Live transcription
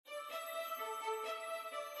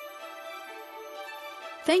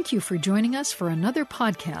Thank you for joining us for another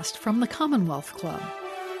podcast from the Commonwealth Club.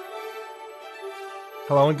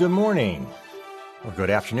 Hello and good morning, or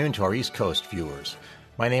good afternoon to our East Coast viewers.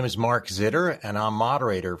 My name is Mark Zitter, and I'm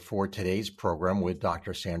moderator for today's program with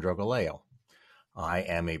Dr. Sandro Galeo. I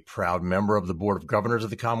am a proud member of the Board of Governors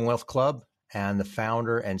of the Commonwealth Club and the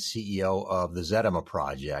founder and CEO of the Zedema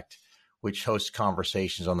Project, which hosts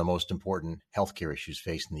conversations on the most important healthcare issues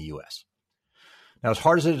facing the U.S. Now, as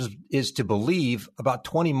hard as it is to believe, about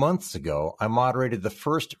 20 months ago, I moderated the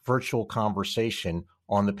first virtual conversation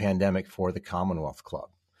on the pandemic for the Commonwealth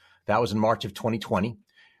Club. That was in March of 2020,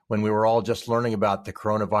 when we were all just learning about the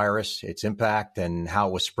coronavirus, its impact, and how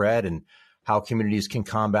it was spread, and how communities can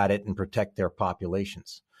combat it and protect their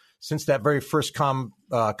populations. Since that very first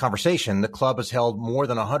conversation, the club has held more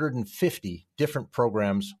than 150 different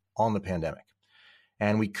programs on the pandemic.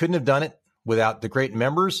 And we couldn't have done it without the great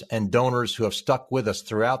members and donors who have stuck with us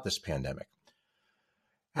throughout this pandemic.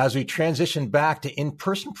 As we transition back to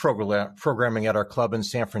in-person programming at our club in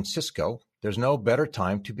San Francisco, there's no better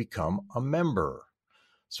time to become a member.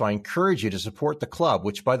 So I encourage you to support the club,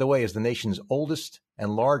 which, by the way, is the nation's oldest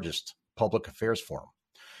and largest public affairs forum.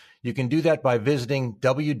 You can do that by visiting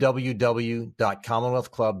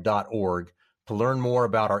www.commonwealthclub.org to learn more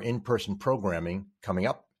about our in-person programming coming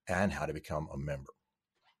up and how to become a member.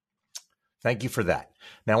 Thank you for that.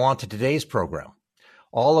 Now on to today's program.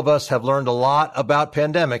 All of us have learned a lot about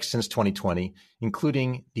pandemics since 2020,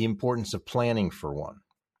 including the importance of planning for one.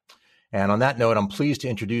 And on that note, I'm pleased to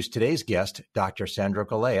introduce today's guest, Dr. Sandro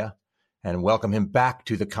Galeo, and welcome him back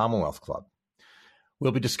to the Commonwealth Club.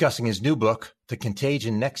 We'll be discussing his new book, The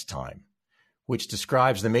Contagion Next Time, which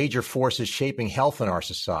describes the major forces shaping health in our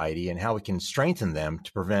society and how we can strengthen them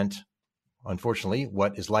to prevent, unfortunately,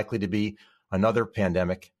 what is likely to be another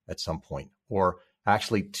pandemic at some point, or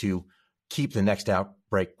actually to keep the next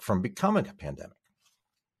outbreak from becoming a pandemic.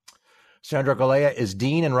 Sandro Galeo is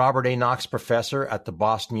Dean and Robert A. Knox Professor at the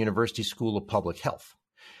Boston University School of Public Health.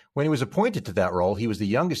 When he was appointed to that role, he was the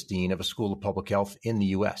youngest dean of a school of public health in the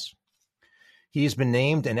U.S. He has been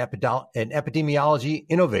named an epidemiology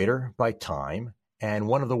innovator by Time and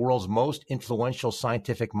one of the world's most influential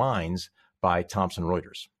scientific minds by Thomson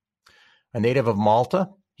Reuters. A native of Malta,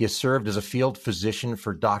 he has served as a field physician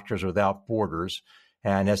for Doctors Without Borders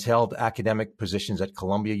and has held academic positions at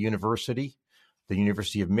Columbia University, the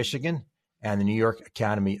University of Michigan, and the New York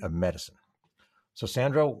Academy of Medicine. So,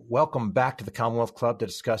 Sandro, welcome back to the Commonwealth Club to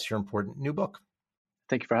discuss your important new book.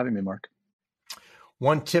 Thank you for having me, Mark.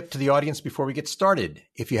 One tip to the audience before we get started.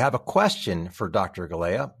 If you have a question for Dr.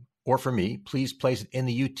 Galeo or for me, please place it in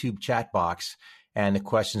the YouTube chat box, and the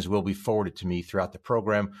questions will be forwarded to me throughout the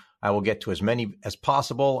program. I will get to as many as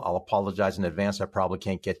possible. I'll apologize in advance. I probably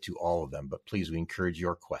can't get to all of them, but please, we encourage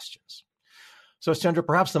your questions. So, Sandro,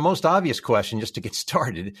 perhaps the most obvious question, just to get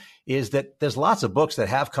started, is that there's lots of books that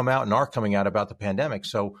have come out and are coming out about the pandemic.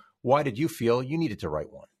 So why did you feel you needed to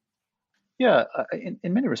write one? Yeah,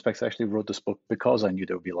 in many respects, I actually wrote this book because I knew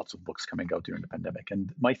there would be lots of books coming out during the pandemic.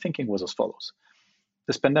 And my thinking was as follows.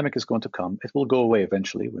 This pandemic is going to come. It will go away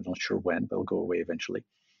eventually. We're not sure when, but it'll go away eventually.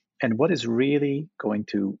 And what is really going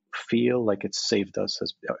to feel like it's saved us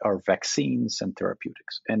are vaccines and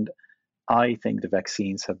therapeutics. And I think the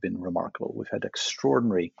vaccines have been remarkable. We've had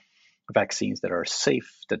extraordinary vaccines that are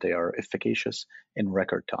safe, that they are efficacious in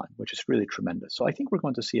record time, which is really tremendous. So I think we're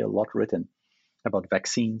going to see a lot written about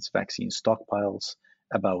vaccines, vaccine stockpiles,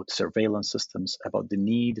 about surveillance systems, about the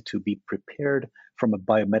need to be prepared from a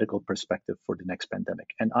biomedical perspective for the next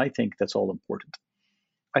pandemic. And I think that's all important.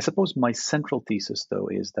 I suppose my central thesis, though,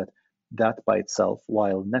 is that by itself,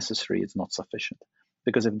 while necessary, is not sufficient.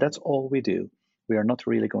 Because if that's all we do, we are not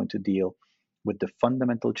really going to deal with the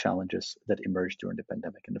fundamental challenges that emerged during the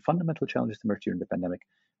pandemic. And the fundamental challenges that emerged during the pandemic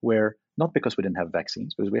were not because we didn't have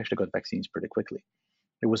vaccines, because we actually got vaccines pretty quickly.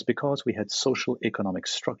 It was because we had social economic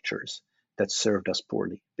structures that served us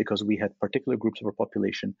poorly, because we had particular groups of our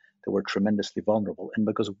population that were tremendously vulnerable, and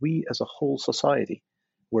because we as a whole society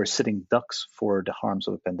were sitting ducks for the harms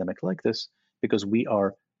of a pandemic like this, because we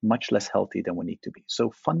are much less healthy than we need to be. So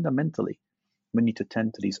fundamentally, we need to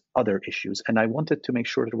tend to these other issues. And I wanted to make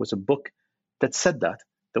sure there was a book that said that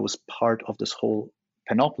was part of this whole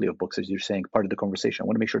panoply of books, as you're saying, part of the conversation. I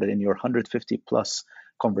want to make sure that in your 150 plus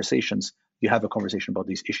conversations, you have a conversation about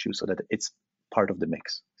these issues so that it's part of the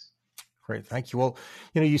mix. Great. Thank you. Well,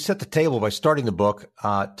 you set the table by starting the book,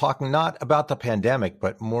 talking not about the pandemic,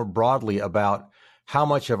 but more broadly about how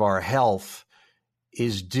much of our health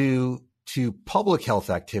is due to public health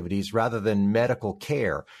activities rather than medical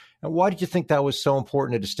care. And why did you think that was so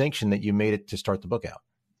important a distinction that you made it to start the book out?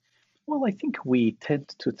 Well, I think we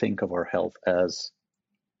tend to think of our health as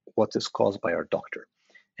what is caused by our doctor.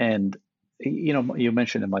 And you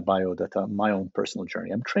mentioned in my bio that my own personal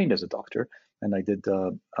journey. I'm trained as a doctor, and I did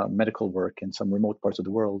medical work in some remote parts of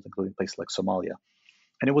the world, including places like Somalia.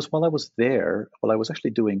 And it was while I was there, while I was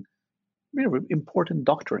actually doing important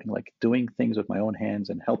doctoring, like doing things with my own hands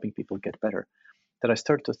and helping people get better, that I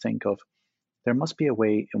started to think of there must be a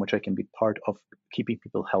way in which I can be part of keeping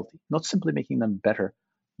people healthy, not simply making them better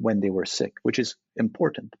when they were sick, which is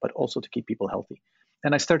important, but also to keep people healthy.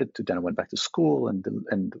 And I started to then I went back to school and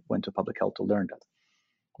went to public health to learn that.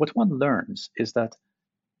 What one learns is that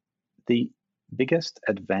the biggest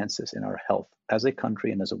advances in our health as a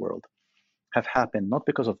country and as a world have happened not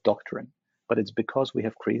because of doctoring, but it's because we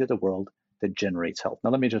have created a world that generates health. Now,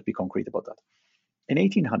 let me just be concrete about that. In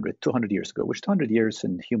 1800, 200 years ago, which 200 years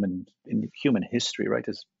in human history, right,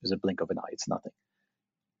 is a blink of an eye. It's nothing.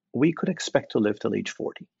 We could expect to live till age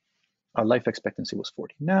 40. Our life expectancy was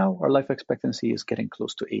 40. Now our life expectancy is getting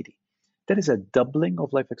close to 80. That is a doubling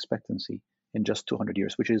of life expectancy in just 200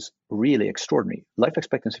 years, which is really extraordinary. Life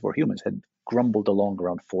expectancy for humans had grumbled along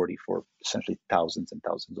around 40 for essentially thousands and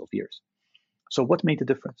thousands of years. So what made the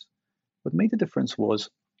difference? What made the difference was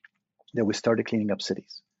that we started cleaning up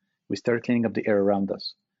cities. We started cleaning up the air around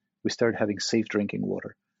us. We started having safe drinking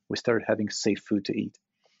water. We started having safe food to eat.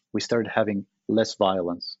 We started having less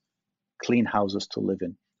violence, clean houses to live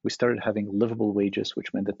in. We started having livable wages,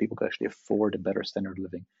 which meant that people could actually afford a better standard of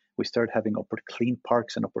living. We started having clean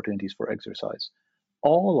parks and opportunities for exercise.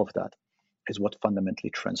 All of that is what fundamentally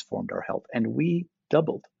transformed our health. And we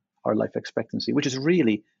doubled our life expectancy, which is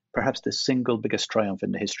really perhaps the single biggest triumph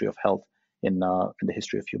in the history of health in the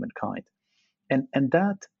history of humankind. And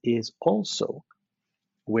that is also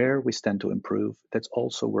where we stand to improve. That's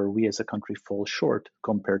also where we as a country fall short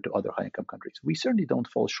compared to other high-income countries. We certainly don't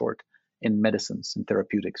fall short in medicines and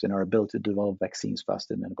therapeutics, in our ability to develop vaccines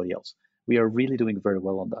faster than anybody else. We are really doing very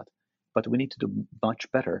well on that. But we need to do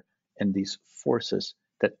much better in these forces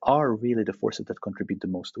that are really the forces that contribute the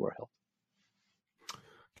most to our health.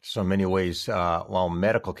 So in many ways, while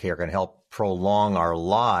medical care can help prolong our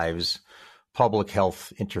lives, public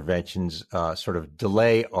health interventions sort of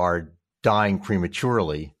delay our dying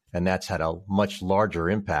prematurely, and that's had a much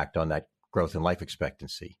larger impact on that growth in life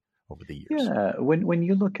expectancy over the years. Yeah, when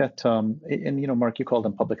you look at, Mark, you call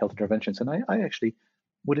them public health interventions, and I actually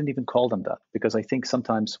wouldn't even call them that, because I think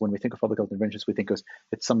sometimes when we think of public health interventions, we think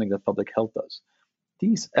it's something that public health does.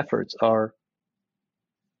 These efforts are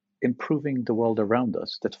improving the world around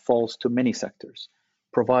us that falls to many sectors,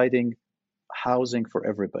 providing housing for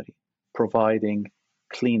everybody, providing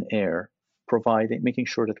clean air, making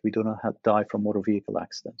sure that we do not die from motor vehicle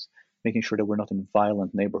accidents, making sure that we're not in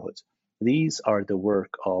violent neighborhoods. These are the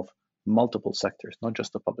work of multiple sectors, not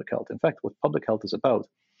just the public health. In fact, what public health is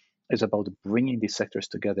about bringing these sectors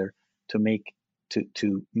together to make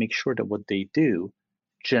sure that what they do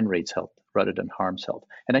generates health rather than harms health.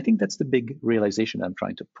 And I think that's the big realization I'm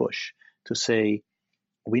trying to push, to say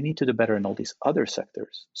we need to do better in all these other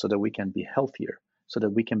sectors so that we can be healthier, so that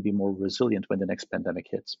we can be more resilient when the next pandemic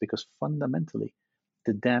hits. Because fundamentally,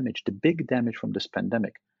 the big damage from this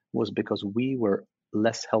pandemic was because we were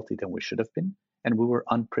less healthy than we should have been, and we were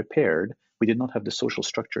unprepared. We did not have the social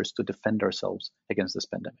structures to defend ourselves against this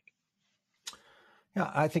pandemic. Yeah,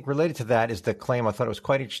 I think related to that is the claim. I thought it was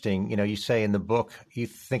quite interesting. You say in the book, you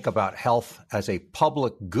think about health as a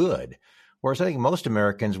public good, whereas I think most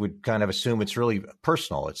Americans would kind of assume it's really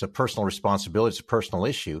personal. It's a personal responsibility. It's a personal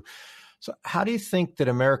issue. So how do you think that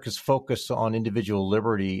America's focus on individual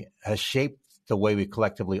liberty has shaped the way we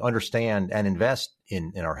collectively understand and invest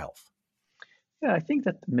in our health? Yeah, I think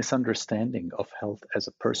that misunderstanding of health as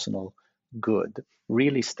a personal good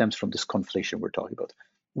really stems from this conflation we're talking about.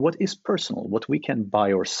 What is personal, what we can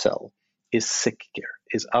buy or sell, is sick care,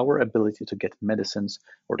 is our ability to get medicines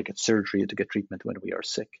or to get surgery or to get treatment when we are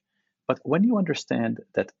sick. But when you understand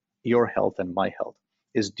that your health and my health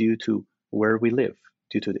is due to where we live,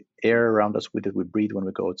 due to the air around us that we breathe when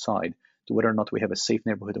we go outside, to whether or not we have a safe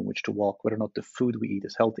neighborhood in which to walk, whether or not the food we eat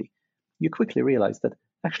is healthy, you quickly realize that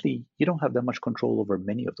actually you don't have that much control over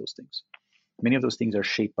many of those things. Many of those things are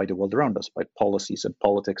shaped by the world around us, by policies and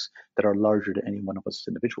politics that are larger than any one of us as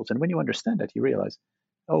individuals. And when you understand that, you realize,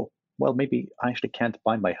 oh, well, maybe I actually can't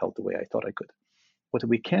buy my health the way I thought I could. What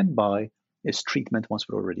we can buy is treatment once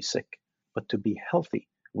we're already sick. But to be healthy,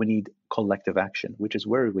 we need collective action, which is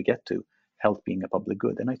where we get to health being a public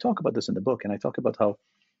good. And I talk about this in the book, and I talk about how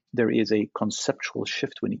there is a conceptual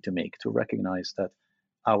shift we need to make to recognize that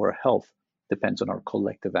our health depends on our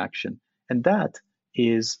collective action. And that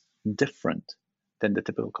is different than the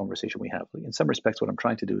typical conversation we have. In some respects, what I'm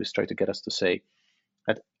trying to do is try to get us to say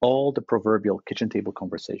at all the proverbial kitchen table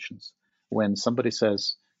conversations, when somebody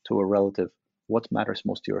says to a relative, what matters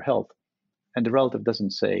most to your health? And the relative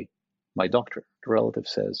doesn't say, my doctor. The relative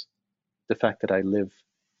says, the fact that I live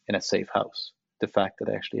in a safe house, the fact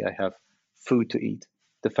that actually I have food to eat,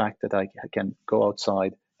 the fact that I can go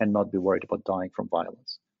outside and not be worried about dying from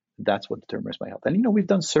violence. That's what determines my health. And, we've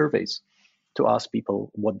done surveys to ask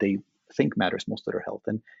people what they think matters most to their health.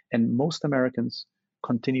 And most Americans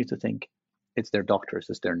continue to think it's their doctors,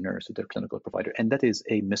 it's their nurse, it's their clinical provider. And that is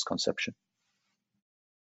a misconception.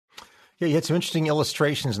 Yeah, you had some interesting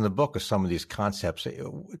illustrations in the book of some of these concepts.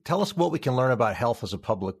 Tell us what we can learn about health as a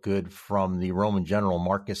public good from the Roman general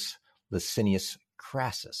Marcus Licinius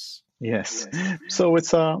Crassus. Yes. So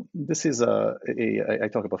it's this is I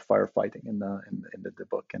talk about firefighting in the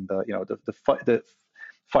book, and the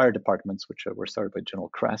fire departments, which were started by General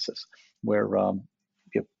Crassus, were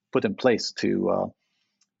put in place to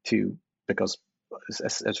because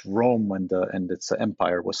as Rome and its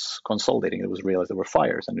empire was consolidating, it was realized there were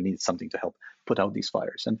fires and we needed something to help put out these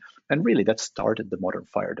fires, and really that started the modern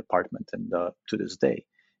fire department, and to this day.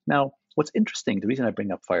 Now, what's interesting, the reason I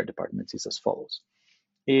bring up fire departments is as follows.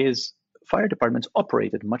 Is fire departments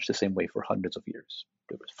operated much the same way for hundreds of years.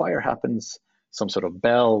 Fire happens, some sort of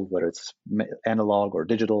bell, whether it's analog or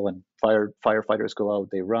digital, and firefighters go out,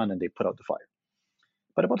 they run, and they put out the fire.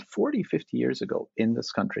 But about 40, 50 years ago in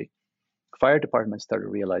this country, fire departments started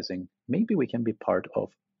realizing maybe we can be part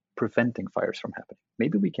of preventing fires from happening.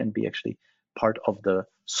 Maybe we can be actually part of the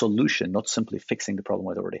solution, not simply fixing the problem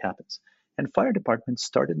when it already happens. And fire departments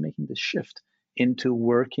started making this shift into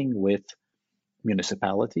working with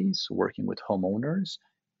municipalities, working with homeowners,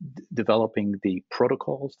 developing the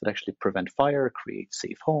protocols that actually prevent fire, create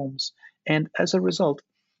safe homes. And as a result,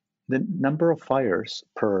 the number of fires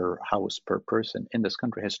per house, per person in this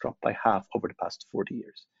country has dropped by half over the past 40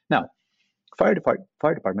 years. Now, fire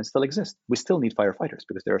departments still exist. We still need firefighters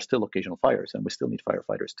because there are still occasional fires, and we still need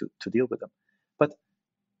firefighters to deal with them. But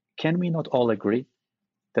can we not all agree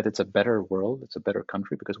that it's a better world, it's a better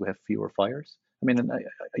country because we have fewer fires? I mean,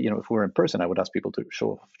 if we were in person, I would ask people to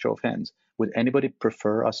show of hands. Would anybody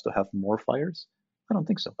prefer us to have more fires? I don't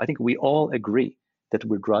think so. I think we all agree that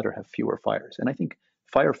we'd rather have fewer fires. And I think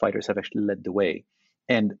firefighters have actually led the way.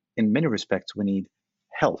 And in many respects, we need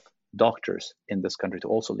health doctors in this country to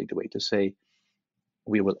also lead the way, to say,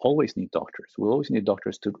 we will always need doctors. We'll always need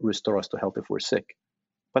doctors to restore us to health if we're sick.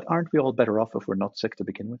 But aren't we all better off if we're not sick to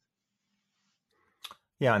begin with?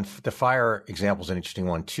 Yeah, and the fire example is an interesting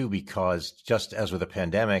one too, because just as with the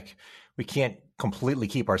pandemic, we can't completely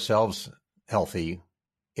keep ourselves healthy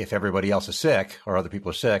if everybody else is sick or other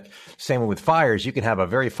people are sick. Same with fires. You can have a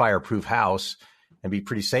very fireproof house and be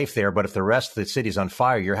pretty safe there, but if the rest of the city is on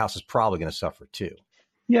fire, your house is probably going to suffer too.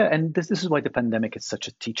 Yeah, and this is why the pandemic is such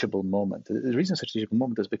a teachable moment. The reason it's such a teachable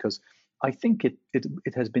moment is because I think it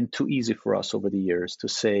has been too easy for us over the years to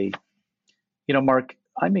say, Mark,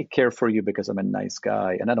 I may care for you because I'm a nice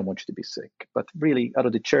guy and I don't want you to be sick. But really, out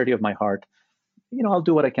of the charity of my heart, I'll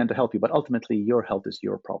do what I can to help you. But ultimately, your health is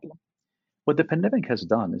your problem. What the pandemic has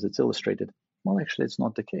done is it's illustrated, well, actually, it's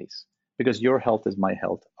not the case. Because your health and my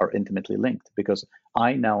health are intimately linked. Because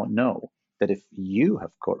I now know that if you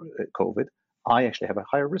have COVID, I actually have a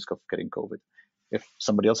higher risk of getting COVID. If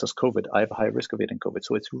somebody else has COVID, I have a higher risk of getting COVID.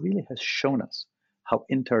 So it really has shown us how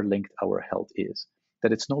interlinked our health is,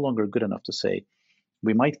 that it's no longer good enough to say,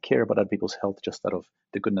 we might care about other people's health just out of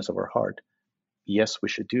the goodness of our heart. Yes, we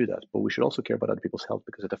should do that, but we should also care about other people's health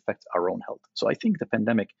because it affects our own health. So I think the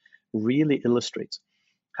pandemic really illustrates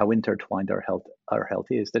how intertwined our health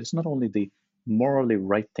is, that it's not only the morally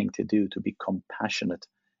right thing to do to be compassionate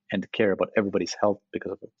and care about everybody's health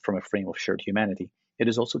from a frame of shared humanity, it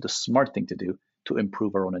is also the smart thing to do to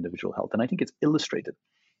improve our own individual health. And I think it's illustrated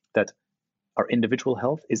that our individual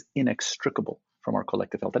health is inextricable from our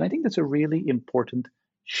collective health. And I think that's a really important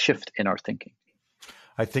shift in our thinking.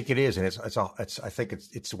 I think it is, and I think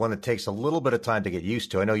it's one that takes a little bit of time to get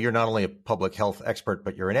used to. I know you're not only a public health expert,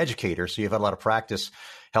 but you're an educator, so you've had a lot of practice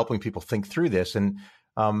helping people think through this. And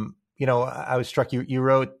I was struck. You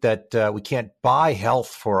wrote that we can't buy health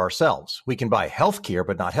for ourselves. We can buy healthcare,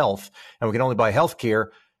 but not health, and we can only buy healthcare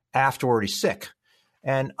after we're already sick.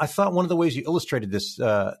 And I thought one of the ways you illustrated this,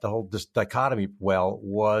 this dichotomy well,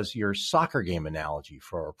 was your soccer game analogy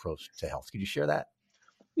for our approach to health. Could you share that?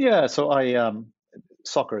 Yeah. So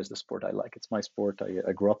soccer is the sport I like. It's my sport.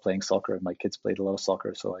 I grew up playing soccer, and my kids played a lot of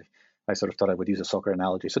soccer. So I sort of thought I would use a soccer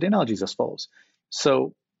analogy. So the analogy is as follows.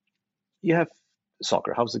 So you have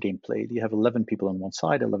soccer. How's the game played? You have 11 people on one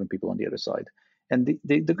side, 11 people on the other side. And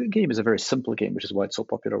the game is a very simple game, which is why it's so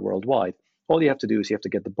popular worldwide. All you have to do is you have to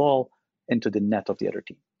get the ball into the net of the other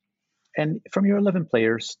team. And from your 11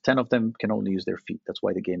 players, 10 of them can only use their feet. That's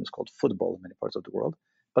why the game is called football in many parts of the world.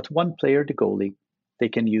 But one player, the goalie, they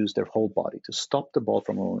can use their whole body to stop the ball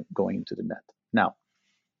from going into the net. Now,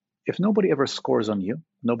 if nobody ever scores on you,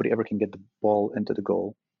 nobody ever can get the ball into the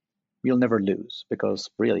goal, you'll never lose, because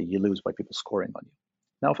really you lose by people scoring on you.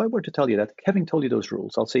 Now, if I were to tell you that, having told you those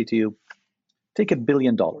rules, I'll say to you, take $1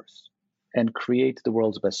 billion and create the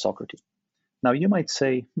world's best soccer team. Now, you might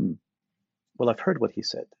say, well, I've heard what he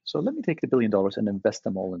said, so let me take the $1 billion and invest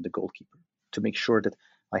them all in the goalkeeper to make sure that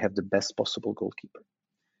I have the best possible goalkeeper.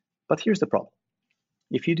 But here's the problem.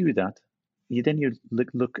 If you do that, you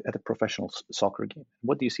look at a professional soccer game.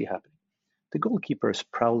 What do you see happening? The goalkeeper is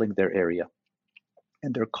prowling their area,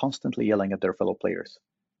 and they're constantly yelling at their fellow players,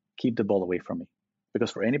 keep the ball away from me.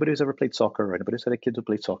 Because for anybody who's ever played soccer, or anybody who's had a kid who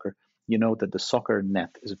played soccer, you know that the soccer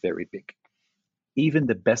net is very big. Even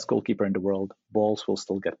the best goalkeeper in the world, balls will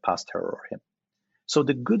still get past her or him. So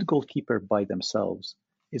the good goalkeeper by themselves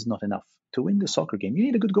is not enough. To win the soccer game, you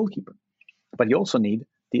need a good goalkeeper. But you also need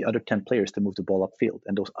the other 10 players to move the ball upfield.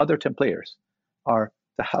 And those other 10 players are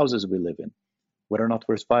the houses we live in, whether or not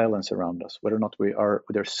there's violence around us, whether or not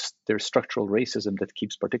there's structural racism that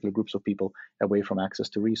keeps particular groups of people away from access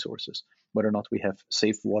to resources, whether or not we have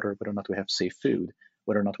safe water, whether or not we have safe food,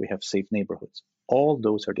 whether or not we have safe neighborhoods. All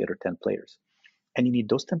those are the other 10 players. And you need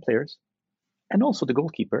those 10 players and also the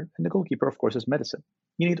goalkeeper. And the goalkeeper, of course, is medicine.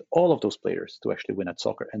 You need all of those players to actually win at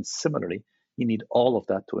soccer. And similarly, you need all of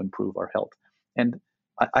that to improve our health. And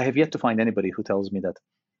I have yet to find anybody who tells me that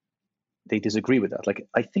they disagree with that. Like,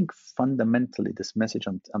 I think fundamentally this message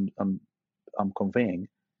I'm conveying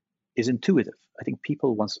is intuitive. I think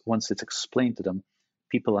people, once it's explained to them,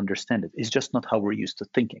 people understand it. It's just not how we're used to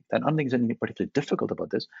thinking. And I don't think there's anything particularly difficult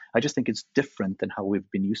about this. I just think it's different than how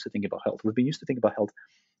we've been used to thinking about health. We've been used to thinking about health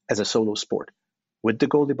as a solo sport. With the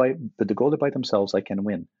goalie by themselves, I can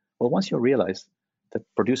win. Well, once you realize that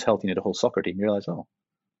produce health, you need a whole soccer team, you realize,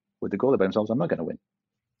 with the goalie by themselves, I'm not going to win.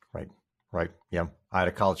 Right. Yeah. I had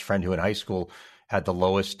a college friend who in high school had the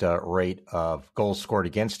lowest rate of goals scored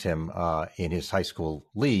against him in his high school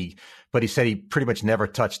league. But he said he pretty much never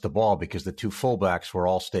touched the ball because the two fullbacks were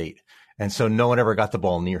all state. And so no one ever got the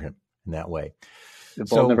ball near him in that way. The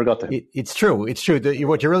ball never got to him. It's true.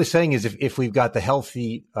 What you're really saying is if we've got the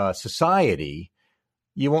healthy society,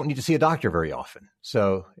 you won't need to see a doctor very often.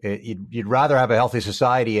 So you'd rather have a healthy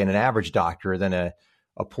society and an average doctor than a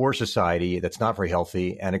poor society that's not very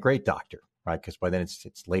healthy and a great doctor, right? Because by then it's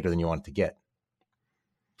later than you want it to get.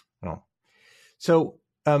 So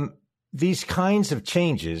these kinds of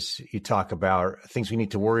changes you talk about, things we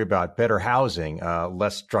need to worry about: better housing,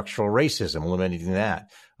 less structural racism, eliminating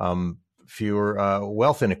that, fewer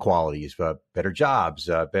wealth inequalities, better jobs,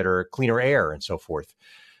 better, cleaner air, and so forth.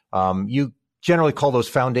 You generally call those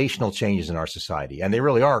foundational changes in our society, and they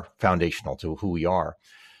really are foundational to who we are.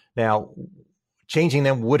 Now, changing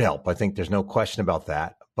them would help. I think there's no question about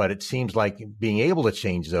that. But it seems like being able to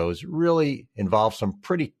change those really involves some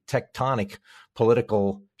pretty tectonic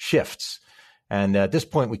political shifts. And at this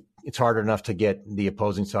point, it's hard enough to get the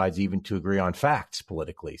opposing sides even to agree on facts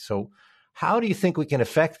politically. So how do you think we can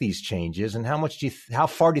affect these changes, and how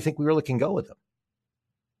far do you think we really can go with them?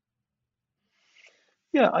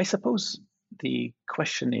 Yeah, I suppose the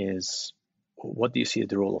question is, what do you see as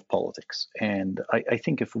the role of politics? And I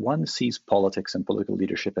think if one sees politics and political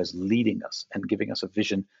leadership as leading us and giving us a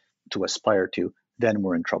vision to aspire to, then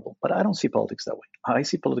we're in trouble. But I don't see politics that way. I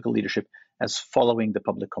see political leadership as following the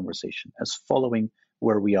public conversation, as following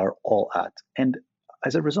where we are all at. And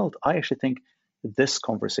as a result, I actually think this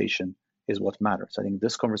conversation is what matters. I think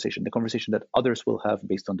this conversation, the conversation that others will have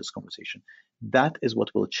based on this conversation, that is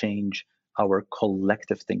what will change our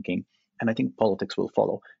collective thinking. And I think politics will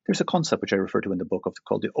follow. There's a concept which I refer to in the book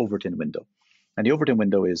called the Overton window. And the Overton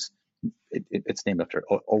window it's named after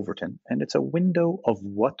Overton. And it's a window of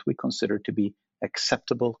what we consider to be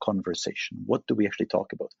acceptable conversation. What do we actually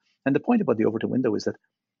talk about? And the point about the Overton window is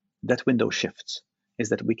that window shifts, is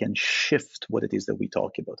that we can shift what it is that we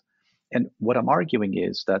talk about. And what I'm arguing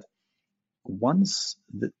is that once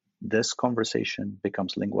this conversation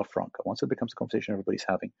becomes lingua franca, once it becomes a conversation everybody's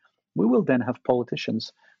having, we will then have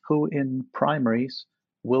politicians who in primaries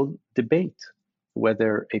will debate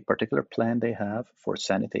whether a particular plan they have for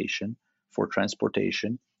sanitation, for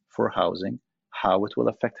transportation, for housing, how it will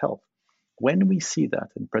affect health. When we see that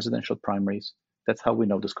in presidential primaries, that's how we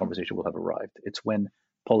know this conversation will have arrived. It's when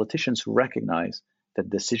politicians recognize that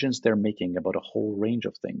decisions they're making about a whole range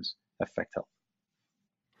of things affect health.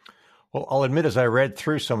 Well, I'll admit, as I read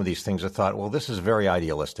through some of these things, I thought, well, this is very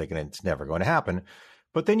idealistic and it's never going to happen.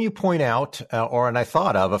 But then you point out, and I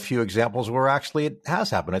thought of a few examples where actually it has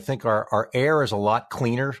happened. I think our air is a lot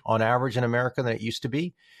cleaner on average in America than it used to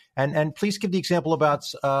be. And please give the example about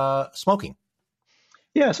smoking.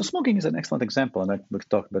 Yeah, so smoking is an excellent example, and we could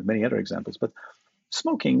talk about many other examples, but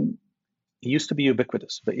smoking used to be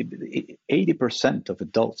ubiquitous. But 80% of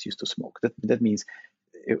adults used to smoke. That means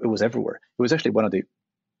it was everywhere. It was actually one of the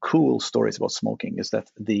cool stories about smoking is that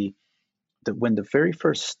when the very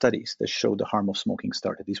first studies that showed the harm of smoking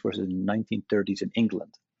started, these were in the 1930s in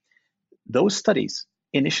England. Those studies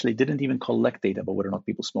initially didn't even collect data about whether or not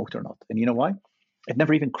people smoked or not. And you know why? It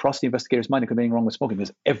never even crossed the investigator's mind there could be anything wrong with smoking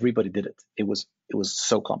because everybody did it. It was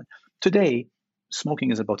so common. Today,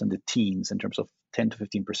 smoking is about in the teens in terms of 10 to 15%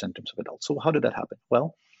 in terms of adults. So how did that happen?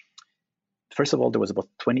 Well, first of all, there was about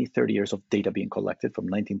 20, 30 years of data being collected from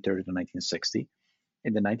 1930 to 1960.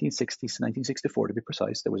 In the 1960s, 1964 to be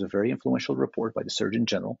precise, there was a very influential report by the Surgeon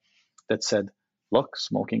General that said, look,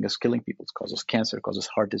 smoking is killing people. It causes cancer, it causes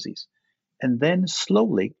heart disease. And then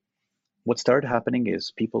slowly, what started happening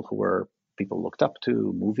is people looked up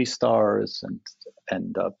to, movie stars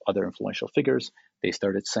and other influential figures, they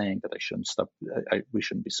started saying that we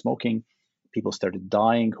shouldn't be smoking. People started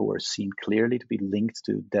dying who were seen clearly to be linked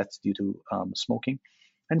to deaths due to smoking.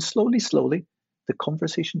 And slowly, the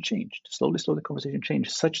conversation changed. Slowly, the conversation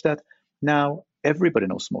changed such that now everybody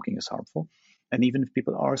knows smoking is harmful. And even if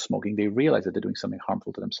people are smoking, they realize that they're doing something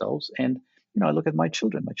harmful to themselves. And, I look at my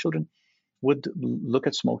children. My children would look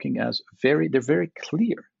at smoking as they're very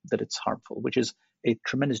clear that it's harmful, which is a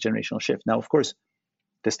tremendous generational shift. Now, of course,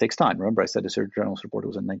 this takes time. Remember, I said the Surgeon General's report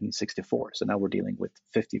was in 1964. So now we're dealing with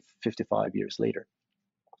 55 years later.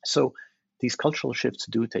 So these cultural shifts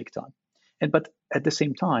do take time. But at the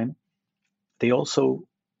same time, they also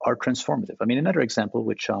are transformative. I mean, another example,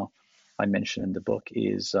 which I mentioned in the book,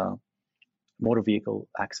 is motor vehicle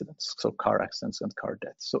accidents, so car accidents and car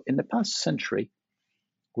deaths. So in the past century,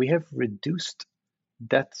 we have reduced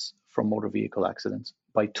deaths from motor vehicle accidents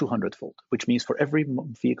by 200-fold, which means for every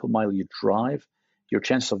vehicle mile you drive, your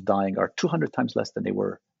chances of dying are 200 times less than they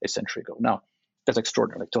were a century ago. Now, that's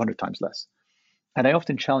extraordinary, like 200 times less. And I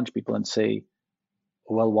often challenge people and say,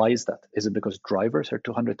 well, why is that? Is it because drivers are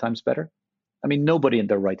 200 times better? I mean, nobody in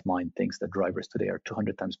their right mind thinks that drivers today are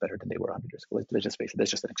 200 times better than they were 100 years ago. Let's just face it,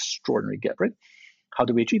 that's just an extraordinary gap, right? How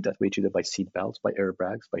do we achieve that? We achieve it by seat belts, by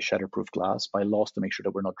airbags, by shatterproof glass, by laws to make sure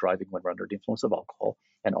that we're not driving when we're under the influence of alcohol,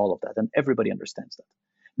 and all of that. And everybody understands that.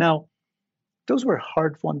 Now, those were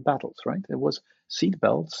hard-won battles, right? It was seat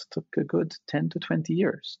belts took a good 10 to 20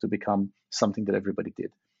 years to become something that everybody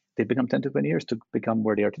did. They become 10 to 20 years to become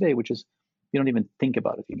where they are today, which is you don't even think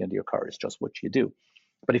about it. You get into your car, it's just what you do.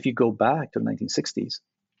 But if you go back to the 1960s,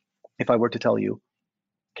 if I were to tell you,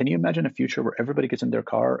 can you imagine a future where everybody gets in their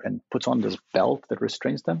car and puts on this belt that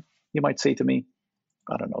restrains them? You might say to me,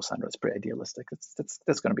 I don't know, Sandra, it's pretty idealistic.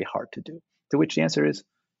 That's going to be hard to do. To which the answer is,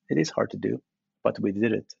 it is hard to do, but we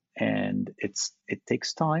did it. And it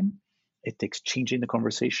takes time. It takes changing the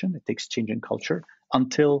conversation. It takes changing culture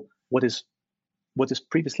until what is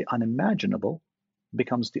previously unimaginable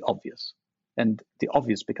becomes the obvious. And the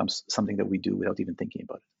obvious becomes something that we do without even thinking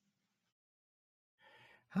about it.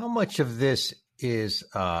 How much of this is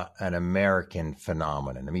an American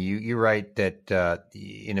phenomenon? I mean, you write that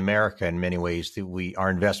in America, in many ways, our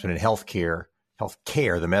investment in healthcare,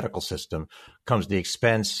 the medical system, comes at the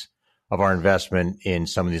expense of our investment in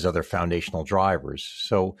some of these other foundational drivers.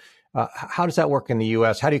 So how does that work in the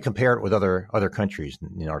U.S.? How do you compare it with other countries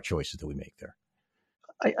in our choices that we make there?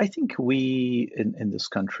 I think we in this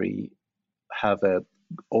country have a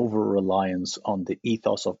over-reliance on the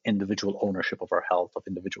ethos of individual ownership of our health, of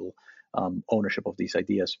individual ownership of these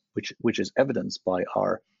ideas, which is evidenced by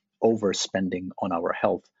our overspending on our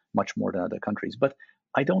health much more than other countries. But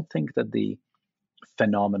I don't think that the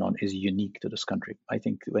phenomenon is unique to this country. I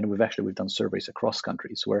think when we've done surveys across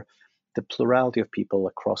countries where the plurality of people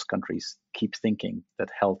across countries keep thinking that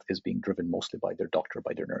health is being driven mostly by their doctor,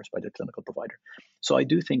 by their nurse, by their clinical provider. So I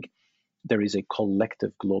do think there is a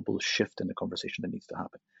collective global shift in the conversation that needs to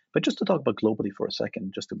happen. But just to talk about globally for a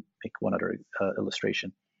second, just to make one other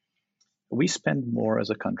illustration, we spend more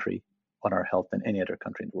as a country on our health than any other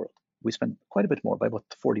country in the world. We spend quite a bit more, by about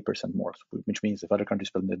 40% more, which means if other countries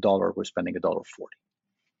spend $1, we're spending $1.40.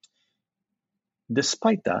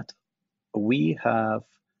 Despite that, we have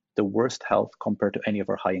the worst health compared to any of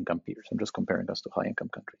our high-income peers. I'm just comparing us to high-income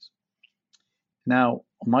countries. Now,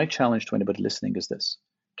 my challenge to anybody listening is this.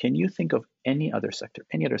 Can you think of any other sector,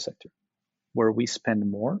 where we spend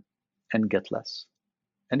more and get less?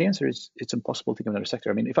 And the answer is it's impossible to think of another sector.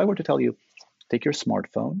 I mean, if I were to tell you, take your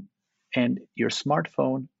smartphone, and your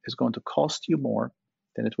smartphone is going to cost you more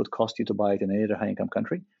than it would cost you to buy it in any other high-income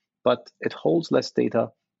country, but it holds less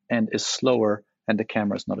data and is slower, and the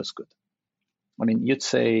camera is not as good. I mean, you'd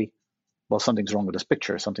say, well, something's wrong with this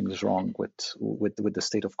picture, something's wrong with the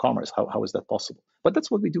state of commerce. How is that possible? But that's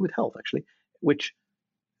what we do with health, actually, which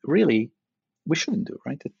really we shouldn't do,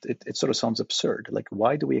 right? It sort of sounds absurd. Like,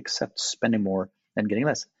 why do we accept spending more and getting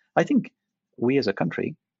less? I think we as a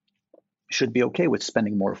country should be okay with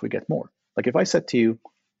spending more if we get more. Like if I said to you,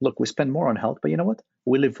 look, we spend more on health, but you know what?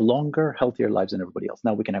 We live longer, healthier lives than everybody else.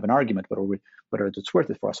 Now we can have an argument whether it's worth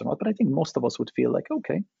it for us or not, but I think most of us would feel like,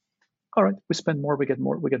 okay, all right, we spend more, we get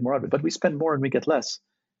more out of it. But we spend more and we get less,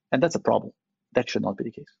 and that's a problem. That should not be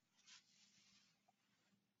the case.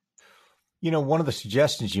 You know, one of the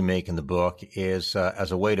suggestions you make in the book is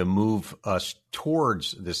as a way to move us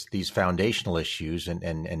towards these foundational issues and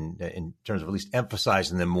in terms of at least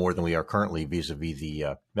emphasizing them more than we are currently vis-a-vis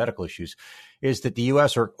the medical issues, is that the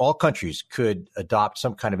U.S. or all countries could adopt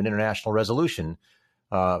some kind of an international resolution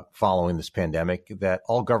following this pandemic, that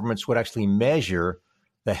all governments would actually measure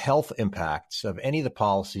the health impacts of any of the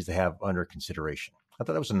policies they have under consideration. I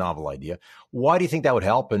thought that was a novel idea. Why do you think that would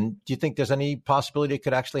help? And do you think there's any possibility it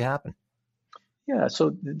could actually happen? Yeah,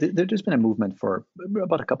 so there's been a movement for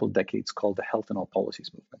about a couple of decades called the Health in All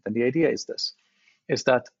Policies movement. And the idea is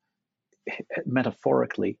that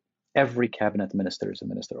metaphorically, every cabinet minister is a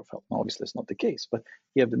minister of health. Now, obviously, that's not the case, but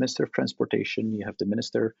you have the Minister of Transportation, you have the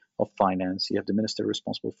Minister of Finance, you have the Minister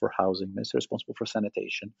responsible for housing, Minister responsible for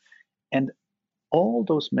sanitation. And all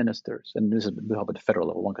those ministers, and this is about the federal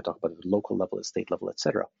level, one could talk about the local level, the state level,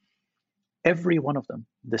 etc. Every one of them,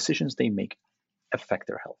 decisions they make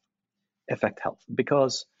affect health,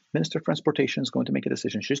 because Minister of Transportation is going to make a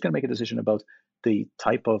decision. She's going to make a decision about the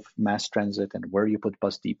type of mass transit and where you put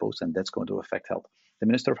bus depots, and that's going to affect health. The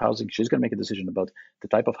Minister of Housing, she's going to make a decision about the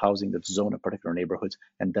type of housing that's zoned in particular neighborhoods,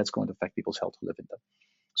 and that's going to affect people's health who live in them.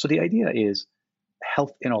 So the idea is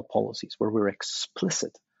health in all policies, where we're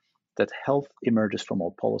explicit that health emerges from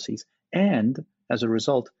all policies, and as a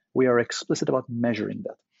result, we are explicit about measuring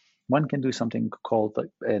that. One can do something called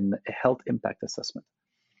a health impact assessment.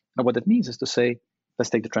 Now, what that means is to say, let's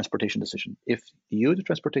take the transportation decision. If you, the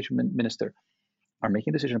transportation minister, are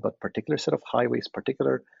making a decision about a particular set of highways,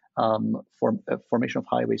 particular formation of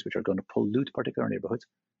highways which are going to pollute particular neighborhoods,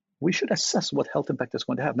 we should assess what health impact that's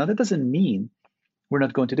going to have. Now, that doesn't mean we're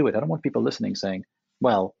not going to do it. I don't want people listening saying,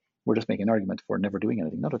 well, we're just making an argument for never doing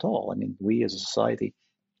anything. Not at all. I mean, we as a society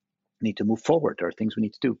need to move forward. There are things we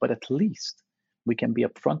need to do, but at least we can be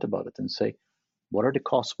upfront about it and say, what are the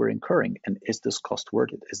costs we're incurring? And is this cost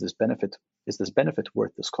worth it? Is this benefit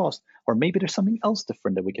worth this cost? Or maybe there's something else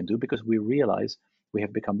different that we can do because we realize we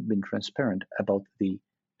have been transparent about the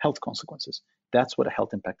health consequences. That's what a health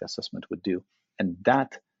impact assessment would do. And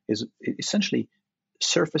that is essentially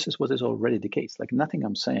surfaces what is already the case. Like nothing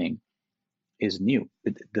I'm saying is new.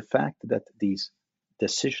 The fact that these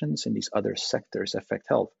decisions in these other sectors affect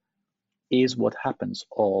health is what happens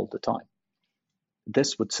all the time.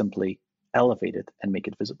 This would simply elevate it and make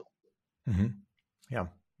it visible. Mm-hmm. Yeah.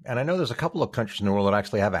 And I know there's a couple of countries in the world that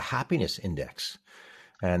actually have a happiness index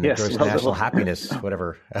and yes, there's national happiness,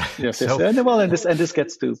 whatever. Yes. Well, and this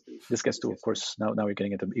gets to, of course, now we're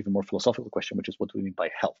getting into an even more philosophical question, which is what do we mean by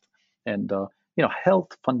health? And,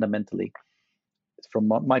 health fundamentally, from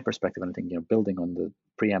my perspective, and I think, building on the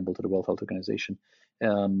preamble to the World Health Organization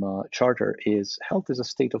charter, is health is a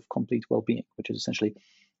state of complete well-being, which is essentially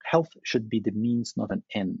health should be the means, not an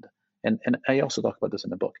end. And I also talk about this in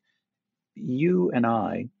the book. You and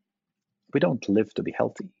I, we don't live to be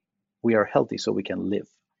healthy. We are healthy so we can live.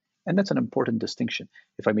 And that's an important distinction.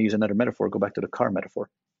 If I may use another metaphor, go back to the car metaphor.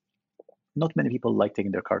 Not many people like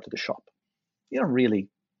taking their car to the shop. You don't really,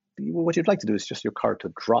 what you'd like to do is just your car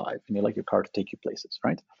to drive, and you like your car to take you places,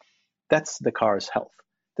 right? That's the car's health.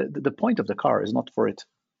 The point of the car is not for it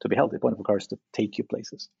to be healthy. The point of the car is to take you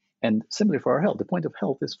places. And similarly for our health, the point of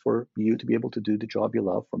health is for you to be able to do the job you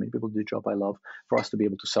love, for me to be able to do the job I love, for us to be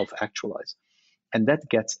able to self-actualize. And that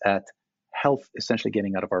gets at health essentially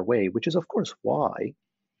getting out of our way, which is, of course, why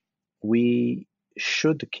we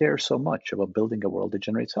should care so much about building a world that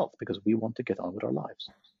generates health, because we want to get on with our lives.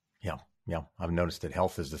 Yeah. I've noticed that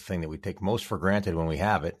health is the thing that we take most for granted when we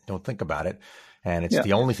have it, don't think about it. And it's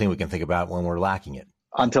the only thing we can think about when we're lacking it.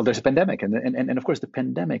 Until there's a pandemic. And of course, the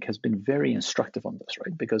pandemic has been very instructive on this,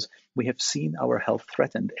 right? Because we have seen our health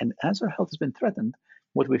threatened. And as our health has been threatened,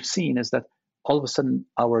 what we've seen is that all of a sudden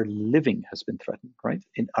our living has been threatened, right?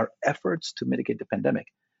 In our efforts to mitigate the pandemic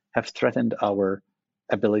have threatened our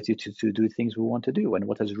ability to do things we want to do. And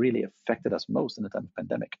what has really affected us most in the time of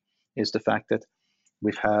pandemic is the fact that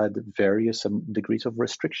we've had various degrees of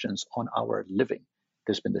restrictions on our living.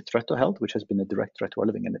 There's been the threat to health, which has been a direct threat to our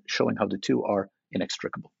living, and showing how the two are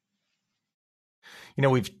inextricable.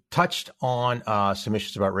 We've touched on some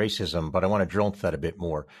issues about racism, but I want to drill into that a bit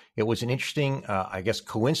more. It was an interesting,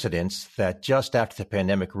 coincidence that just after the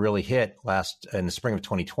pandemic really hit in the spring of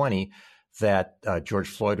 2020, that George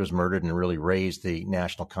Floyd was murdered and really raised the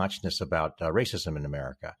national consciousness about racism in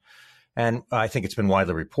America. And I think it's been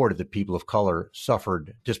widely reported that people of color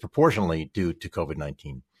suffered disproportionately due to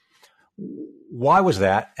COVID-19. Why was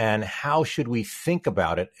that, and how should we think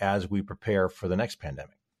about it as we prepare for the next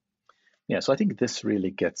pandemic? Yeah, so I think this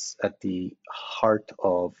really gets at the heart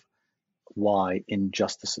of why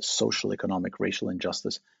injustices, social, economic, racial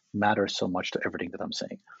injustice, matters so much to everything that I'm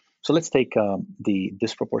saying. So let's take the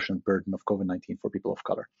disproportionate burden of COVID-19 for people of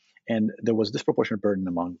color. And there was disproportionate burden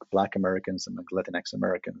among Black Americans, among Latinx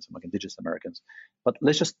Americans, among Indigenous Americans. But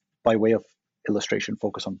let's just, by way of illustration,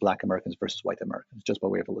 focus on Black Americans versus white Americans, just by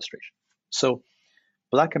way of illustration. So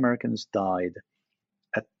Black Americans died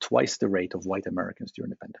at twice the rate of white Americans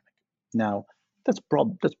during the pandemic. Now, that's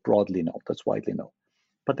broadly known, that's widely known.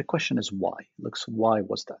 But the question is why? Why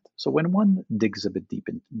was that? So when one digs a bit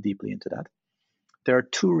deeply into that, there are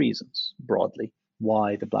two reasons, broadly,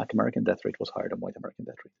 why the Black American death rate was higher than white American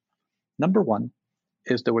death rate. Number one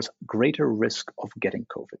is there was greater risk of getting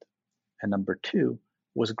COVID. And number two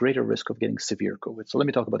was greater risk of getting severe COVID. So let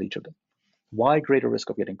me talk about each of them. Why greater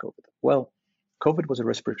risk of getting COVID? Well, COVID was a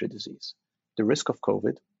respiratory disease. The risk of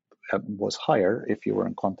COVID was higher if you were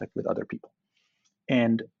in contact with other people.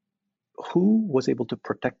 And who was able to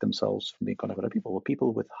protect themselves from being in contact with other people? Well,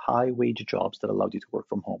 people with high wage jobs that allowed you to work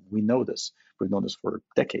from home. We know this. We've known this for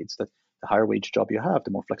decades, that the higher wage job you have,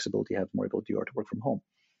 the more flexibility you have, the more able you are to work from home.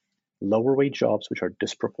 Lower wage jobs, which are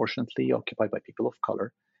disproportionately occupied by people of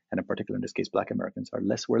color, and in particular in this case, Black Americans, were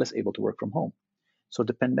less able to work from home. So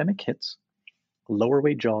the pandemic hits, lower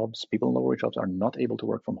wage jobs, people in lower wage jobs are not able to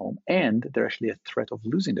work from home, and they're actually a threat of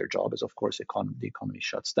losing their job as, of course, the economy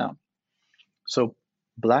shuts down. So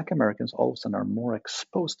Black Americans all of a sudden are more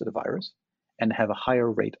exposed to the virus and have a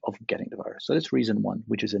higher rate of getting the virus. So that's reason one,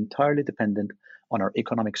 which is entirely dependent on our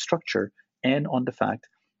economic structure and on the fact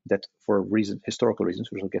that for historical reasons,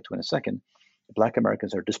 which we'll get to in a second, Black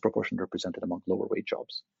Americans are disproportionately represented among lower wage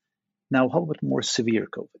jobs. Now, how about more severe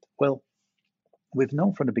COVID? Well, we've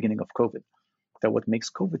known from the beginning of COVID that what makes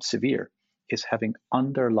COVID severe is having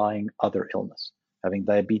underlying other illness, having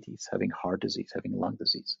diabetes, having heart disease, having lung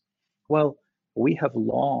disease. Well, we have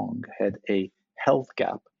long had a health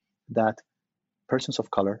gap that persons of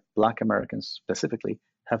color, Black Americans specifically,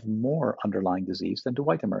 have more underlying disease than do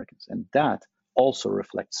white Americans. And that also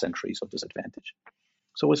reflects centuries of disadvantage.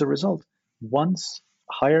 So as a result, once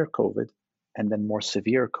higher COVID and then more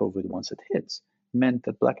severe COVID once it hits, meant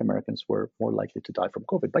that Black Americans were more likely to die from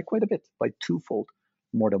COVID by quite a bit, by twofold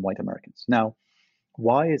more than white Americans. Now,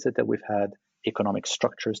 why is it that we've had economic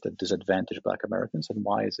structures that disadvantage Black Americans, and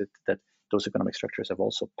why is it that those economic structures have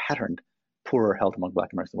also patterned poorer health among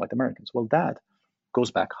Black Americans and white Americans? Well, that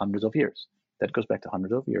goes back hundreds of years. That goes back to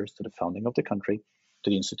hundreds of years, to the founding of the country, to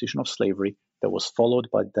the institution of slavery that was followed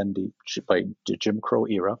by the Jim Crow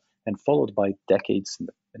era, and followed by decades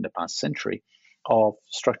in the past century of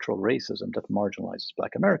structural racism that marginalizes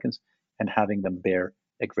Black Americans and having them bear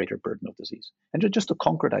a greater burden of disease. And just to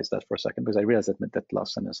concretize that for a second, because I realize that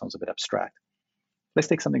last sentence sounds a bit abstract. Let's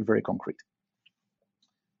take something very concrete.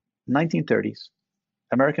 1930s,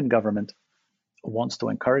 American government wants to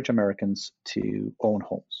encourage Americans to own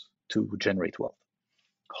homes, to generate wealth.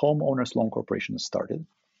 Homeowners Loan Corporation is started,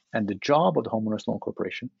 and the job of the Homeowners Loan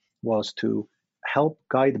Corporation was to help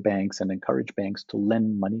guide banks and encourage banks to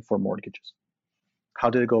lend money for mortgages. How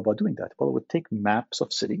did it go about doing that? Well, it would take maps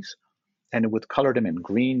of cities and it would color them in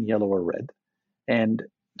green, yellow, or red. And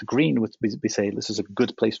the green would be say, this is a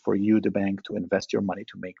good place for you, the bank, to invest your money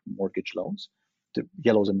to make mortgage loans. The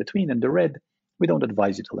yellow's in between, and the red, we don't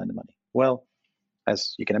advise you to lend money. Well,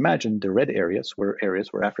 as you can imagine, the red areas were areas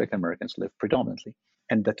where African Americans lived predominantly.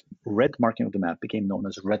 And that red marking of the map became known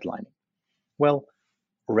as redlining. Well,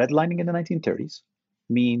 redlining in the 1930s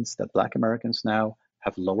means that Black Americans now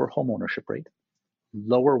have lower home ownership rate,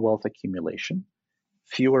 lower wealth accumulation,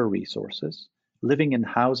 fewer resources, living in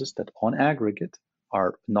houses that on aggregate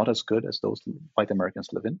are not as good as those white Americans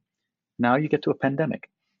live in. Now you get to a pandemic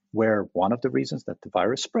where one of the reasons that the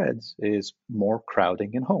virus spreads is more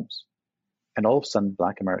crowding in homes. And all of a sudden,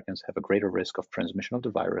 Black Americans have a greater risk of transmission of the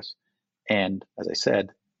virus. And as I said,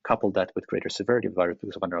 couple that with greater severity of the virus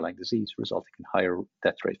because of underlying disease, resulting in higher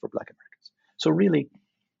death rate for Black Americans. So really,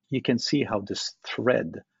 you can see how this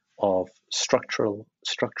thread of structural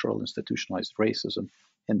institutionalized racism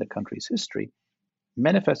in the country's history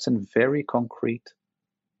manifests in very concrete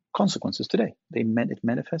consequences today. It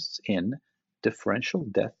manifests in differential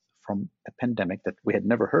death from a pandemic that we had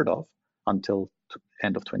never heard of until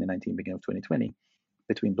end of 2019, beginning of 2020,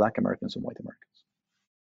 between Black Americans and white Americans.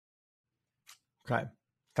 Okay,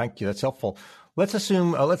 thank you. That's helpful. Let's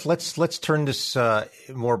assume let's turn this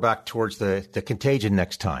more back towards the contagion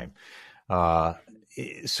next time.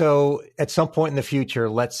 So at some point in the future,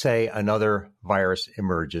 let's say another virus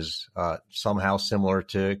emerges, somehow similar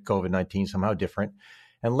to COVID-19, somehow different.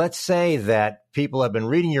 And let's say that people have been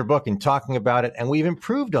reading your book and talking about it, and we've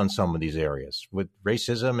improved on some of these areas with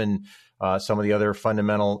racism and some of the other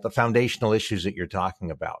foundational issues that you're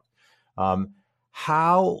talking about.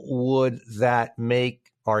 How would that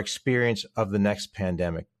make our experience of the next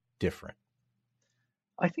pandemic different?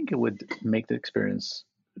 I think it would make the experience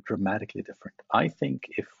dramatically different. I think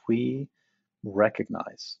if we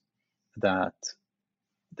recognize that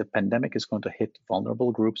the pandemic is going to hit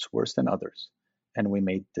vulnerable groups worse than others, and we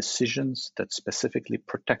made decisions that specifically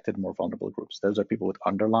protected more vulnerable groups. Those are people with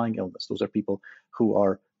underlying illness. Those are people who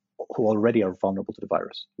already are vulnerable to the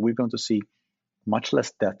virus. We're going to see much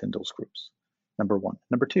less death in those groups, number one.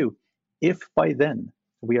 Number two, if by then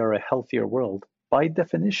we are a healthier world, by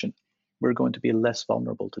definition, we're going to be less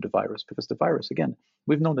vulnerable to the virus, because the virus, again,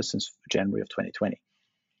 we've known this since January of 2020.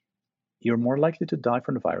 You're more likely to die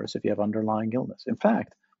from the virus if you have underlying illness. In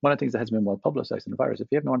fact, one of the things that has been well publicized in the virus, if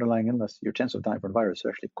you have no underlying illness, your chance of dying from the virus is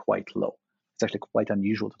actually quite low. It's actually quite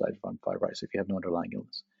unusual to die from the virus if you have no underlying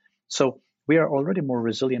illness. So we are already more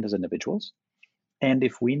resilient as individuals. And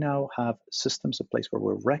if we now have systems in place where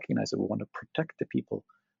we recognize that we want to protect the people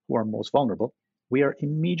who are most vulnerable, we are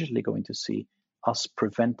immediately going to see us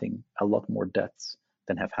preventing a lot more deaths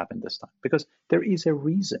than have happened this time. Because there is a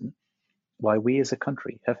reason why we as a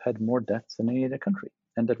country have had more deaths than any other country.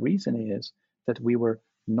 And that reason is that we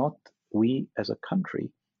as a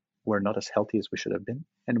country were not as healthy as we should have been.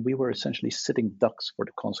 And we were essentially sitting ducks for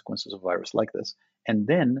the consequences of a virus like this. And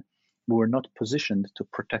then we were not positioned to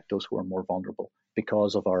protect those who are more vulnerable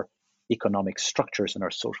because of our economic structures and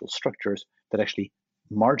our social structures that actually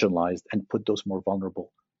marginalized and put those more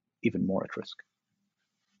vulnerable even more at risk.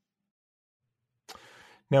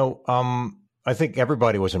 Now, I think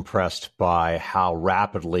everybody was impressed by how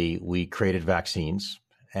rapidly we created vaccines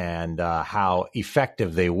and how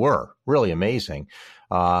effective they were. Really amazing.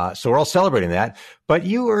 So we're all celebrating that. But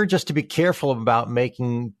you urge us to be careful about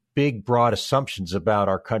making big, broad assumptions about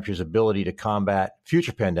our country's ability to combat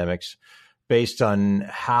future pandemics based on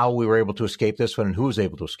how we were able to escape this one and who was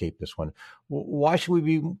able to escape this one. Why should we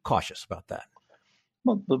be cautious about that?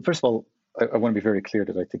 Well, first of all, I want to be very clear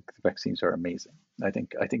that I think the vaccines are amazing. I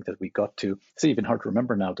think that we got to, it's even hard to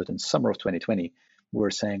remember now that in summer of 2020, we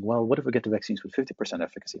were saying, well, what if we get the vaccines with 50%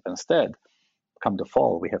 efficacy? But instead, come the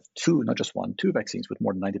fall, we have two vaccines with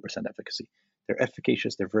more than 90% efficacy. They're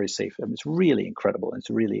efficacious, they're very safe. I mean, it's really incredible. And it's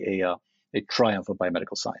really a triumph of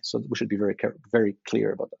biomedical science. So we should be very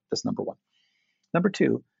clear about that. That's number one. Number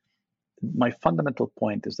two, my fundamental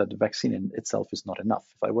point is that the vaccine in itself is not enough.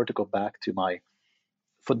 If I were to go back to my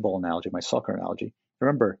football analogy, my soccer analogy,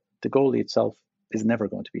 remember, the goalie itself is never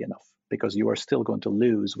going to be enough because you are still going to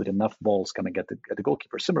lose with enough balls coming at the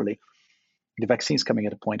goalkeeper. Similarly, the vaccine's coming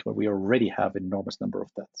at a point where we already have an enormous number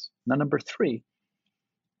of deaths. Now, number three,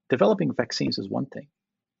 developing vaccines is one thing.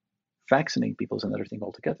 Vaccinating people is another thing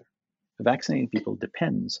altogether. Vaccinating people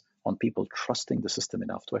depends on people trusting the system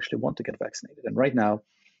enough to actually want to get vaccinated. And right now,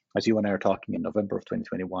 as you and I are talking in November of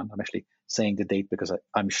 2021, I'm actually saying the date because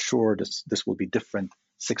I'm sure this will be different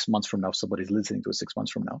 6 months from now. Somebody's listening to it 6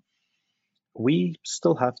 months from now. We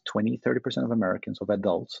still have 20-30% of Americans, of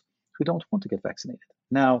adults, who don't want to get vaccinated.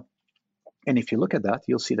 Now, and if you look at that,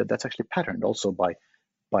 you'll see that that's actually patterned also by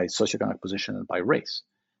socioeconomic position and by race.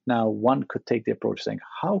 Now, one could take the approach saying,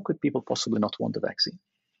 how could people possibly not want the vaccine?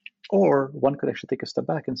 Or one could actually take a step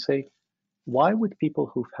back and say, why would people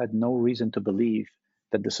who've had no reason to believe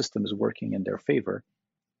that the system is working in their favor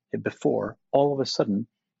before all of a sudden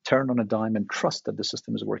turn on a dime and trust that the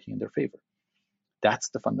system is working in their favor? That's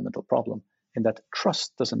the fundamental problem. And that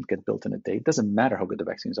trust doesn't get built in a day. It doesn't matter how good the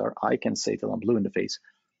vaccines are. I can say till I'm blue in the face,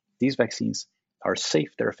 these vaccines are safe,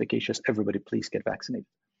 they're efficacious, everybody please get vaccinated.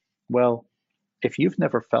 Well, if you've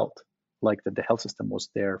never felt like that the health system was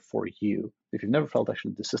there for you, if you've never felt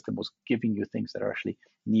actually the system was giving you things that are actually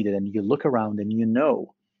needed, and you look around and you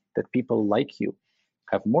know that people like you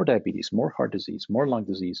have more diabetes, more heart disease, more lung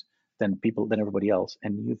disease than everybody else,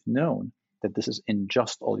 and you've known that this is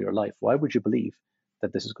unjust all your life, why would you believe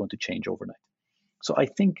that this is going to change overnight? So I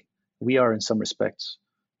think we are in some respects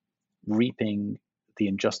reaping the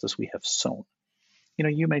injustice we have sown. You know,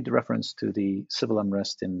 you made the reference to the civil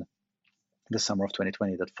unrest in the summer of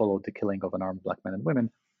 2020 that followed the killing of unarmed Black men and women,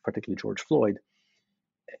 particularly George Floyd.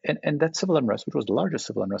 And that civil unrest, which was the largest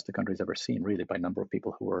civil unrest the country's ever seen, really, by number of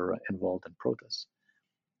people who were involved in protests,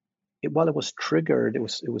 while it was triggered, it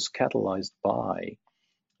was catalyzed by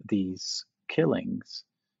these killings.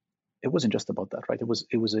 It wasn't just about that, right? It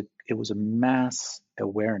was a mass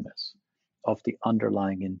awareness of the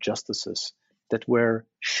underlying injustices that were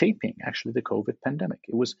shaping actually the COVID pandemic.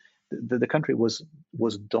 It was the country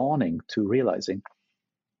was dawning to realizing,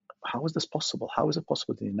 how is this possible? How is it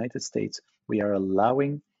possible in the United States we are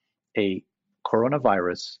allowing a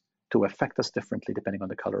coronavirus to affect us differently depending on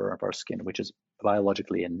the color of our skin, which is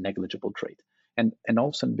biologically a negligible trait? And all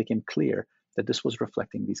of a sudden it became clear that this was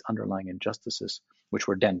reflecting these underlying injustices, which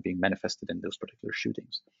were then being manifested in those particular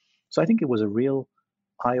shootings. So I think it was a real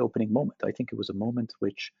eye-opening moment. I think it was a moment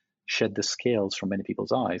which shed the scales from many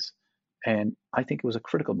people's eyes. And I think it was a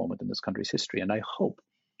critical moment in this country's history. And I hope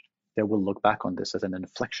that we'll look back on this as an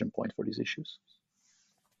inflection point for these issues.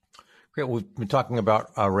 Great. We've been talking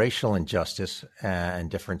about racial injustice and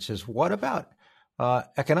differences. What about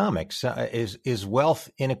economics? Is wealth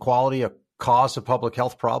inequality a cause of public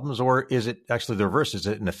health problems, or is it actually the reverse? Is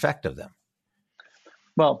it an effect of them?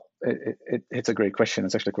 Well, it's a great question.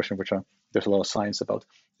 It's actually a question which there's a lot of science about.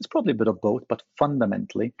 It's probably a bit of both, but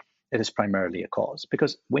fundamentally, it is primarily a cause.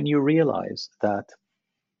 Because when you realize that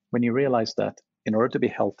in order to be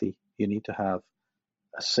healthy, you need to have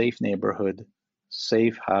a safe neighborhood,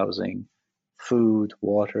 safe housing, food,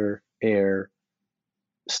 water, air,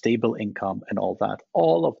 stable income, and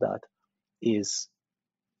all of that is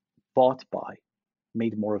bought by,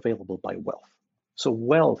 made more available by wealth. So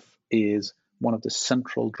wealth is one of the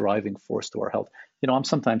central driving force to our health. I'm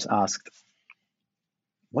sometimes asked,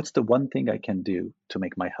 what's the one thing I can do to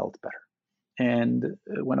make my health better? And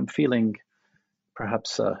when I'm feeling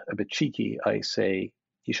perhaps a bit cheeky, I say,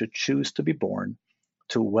 you should choose to be born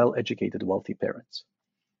to well-educated, wealthy parents,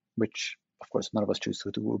 which, of course, none of us choose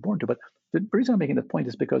to who we're born to. But the reason I'm making that point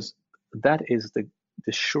is because that is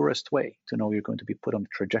the surest way to know you're going to be put on the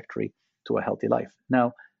trajectory to a healthy life.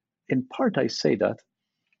 Now, in part, I say that,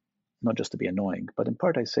 not just to be annoying, but in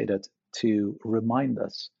part, I say that to remind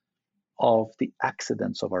us of the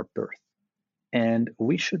accidents of our birth. And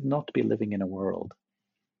we should not be living in a world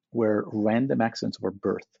where random accidents of our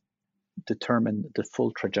birth determine the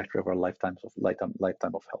full trajectory of our lifetime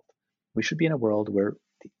of health. We should be in a world where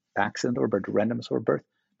the accident or birth, randomness of our birth,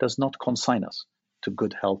 does not consign us to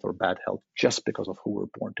good health or bad health just because of who we're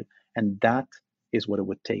born to. And that is what it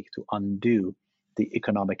would take to undo the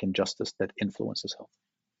economic injustice that influences health.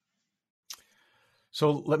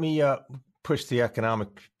 So let me push the economic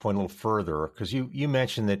point a little further, because you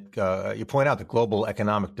mentioned that you point out that global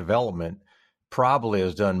economic development probably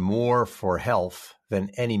has done more for health than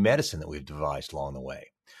any medicine that we've devised along the way.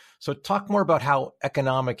 So talk more about how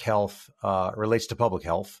economic health relates to public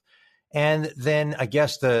health. And then I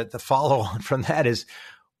guess the follow on from that is,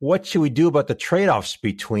 what should we do about the trade-offs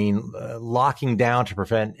between locking down to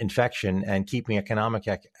prevent infection and keeping economic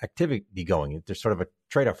activity going? There's sort of a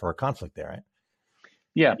trade-off or a conflict there, right?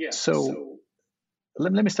 Yeah. So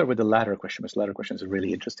let me start with the latter question, because the latter question is a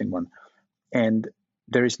really interesting one. And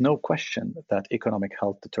there is no question that economic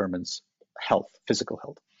health determines health, physical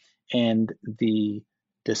health. And the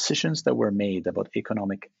decisions that were made about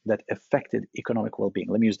that affected economic well-being,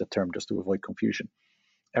 let me use the term just to avoid confusion,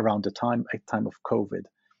 around the time of COVID,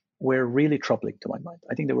 were really troubling to my mind.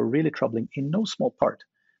 I think they were really troubling in no small part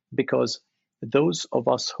because those of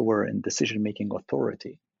us who were in decision-making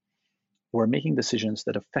authority were making decisions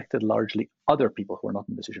that affected largely other people who are not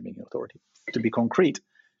in decision-making authority. To be concrete,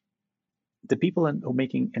 the people who are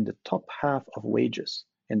making in the top half of wages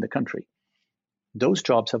in the country, those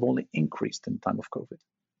jobs have only increased in the time of COVID.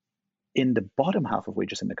 In the bottom half of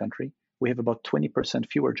wages in the country, we have about 20%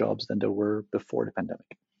 fewer jobs than there were before the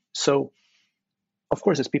pandemic. So, of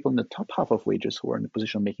course, it's people in the top half of wages who are in the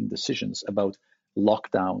position of making decisions about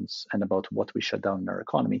lockdowns and about what we shut down in our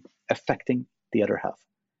economy, affecting the other half.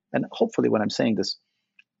 And hopefully when I'm saying this,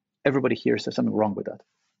 everybody hears there's something wrong with that.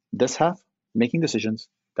 This half making decisions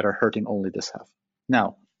that are hurting only this half.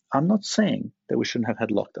 Now, I'm not saying that we shouldn't have had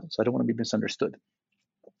lockdowns. I don't want to be misunderstood.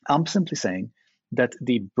 I'm simply saying that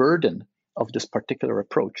the burden of this particular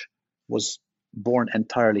approach was born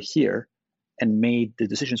entirely here, and the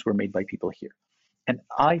decisions were made by people here. And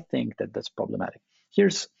I think that that's problematic.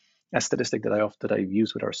 Here's a statistic that I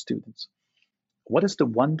use with our students. What is the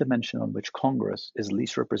one dimension on which Congress is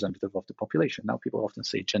least representative of the population? Now, people often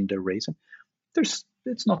say gender, race, and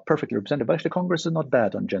it's not perfectly representative, but actually Congress is not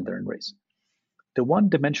bad on gender and race. The one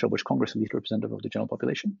dimension on which Congress is least representative of the general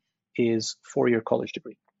population is four-year college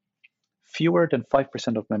degree. Fewer than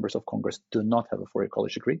 5% of members of Congress do not have a four-year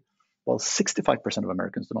college degree, while 65% of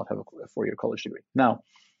Americans do not have a four-year college degree. Now,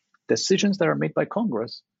 decisions that are made by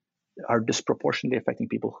Congress are disproportionately affecting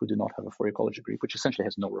people who do not have a four-year college degree, which essentially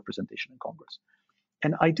has no representation in Congress.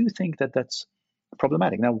 And I do think that that's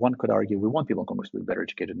problematic. Now, one could argue we want people in Congress to be better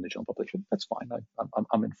educated than the general population. That's fine.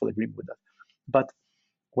 I'm in full agreement with that. But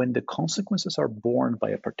when the consequences are borne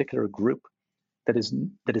by a particular group that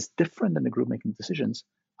is different than the group making decisions,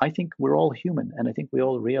 I think we're all human, and I think we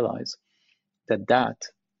all realize that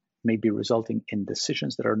may be resulting in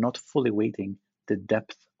decisions that are not fully weighting the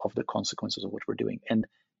depth of the consequences of what we're doing. And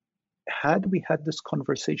had we had this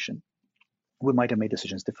conversation, we might have made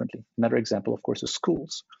decisions differently. Another example, of course, is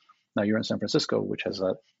schools. Now, you're in San Francisco, which has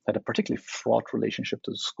had a particularly fraught relationship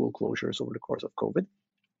to school closures over the course of COVID.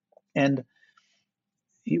 And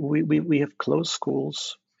we have closed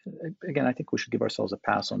schools. Again, I think we should give ourselves a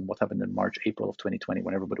pass on what happened in March, April of 2020,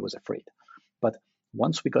 when everybody was afraid. But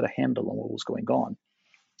once we got a handle on what was going on,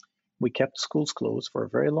 we kept schools closed for a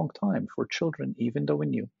very long time for children, even though we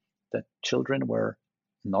knew that children were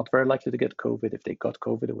not very likely to get COVID. If they got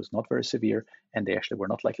COVID, it was not very severe, and they actually were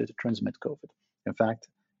not likely to transmit COVID. In fact,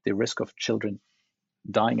 the risk of children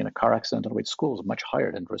dying in a car accident on the way to school is much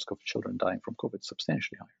higher than the risk of children dying from COVID,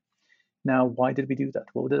 substantially higher. Now, why did we do that?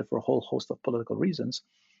 Well, we did it for a whole host of political reasons.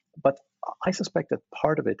 But I suspect that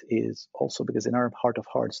part of it is also because in our heart of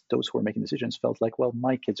hearts, those who are making decisions felt like, well,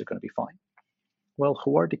 my kids are going to be fine. Well,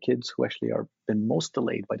 who are the kids who actually are been most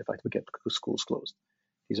delayed by the fact we get schools closed?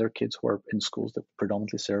 These are kids who are in schools that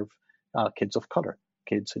predominantly serve kids of color,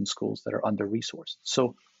 kids in schools that are under-resourced.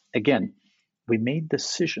 So again, we made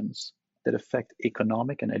decisions that affect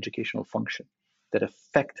economic and educational function, that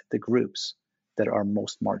affect the groups that are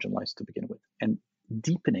most marginalized to begin with, and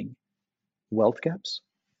deepening wealth gaps,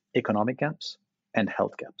 economic gaps, and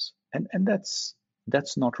health gaps. And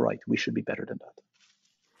that's not right. We should be better than that.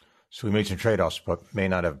 So we made some trade-offs, but may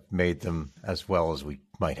not have made them as well as we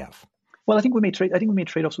might have. Well, I think we made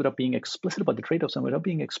trade-offs without being explicit about the trade-offs and without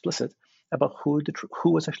being explicit about who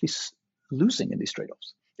was actually losing in these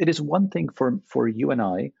trade-offs. It is one thing for you and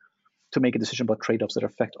I to make a decision about trade-offs that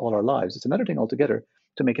affect all our lives. It's another thing altogether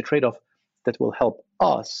to make a trade-off that will help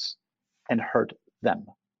us and hurt them,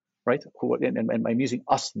 right? And I'm using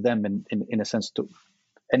us, them in a sense to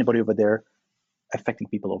anybody over there affecting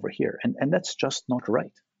people over here. And that's just not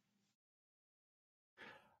right.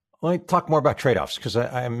 Let me talk more about trade-offs, because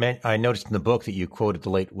I noticed in the book that you quoted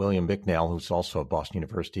the late William Bicknell, who's also at Boston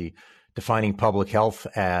University, defining public health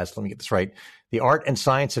as, let me get this right, the art and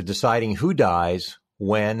science of deciding who dies,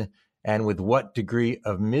 when, and with what degree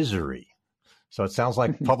of misery. So it sounds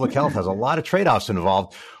like public health has a lot of trade-offs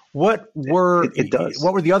involved. What were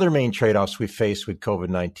the other main trade-offs we faced with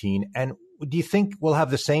COVID-19? And do you think we'll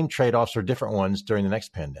have the same trade-offs or different ones during the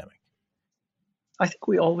next pandemic? I think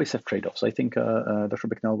we always have trade-offs. I think Dr.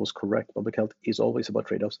 Bicknell was correct. Public health is always about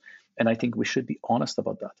trade-offs. And I think we should be honest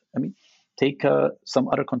about that. I mean, take some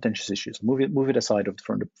other contentious issues. Move it aside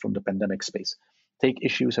from the pandemic space. Take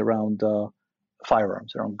issues around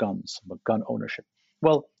firearms, around guns, gun ownership.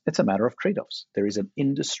 Well, it's a matter of trade-offs. There is an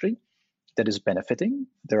industry that is benefiting.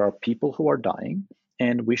 There are people who are dying.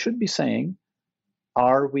 And we should be saying,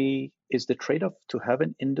 is the trade-off to have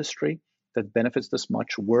an industry that benefits this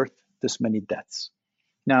much worth this many deaths?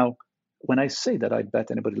 Now, when I say that, I bet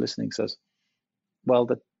anybody listening says, well,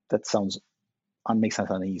 that makes sense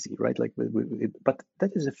uneasy, right? But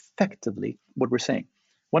that is effectively what we're saying.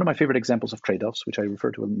 One of my favorite examples of trade-offs, which I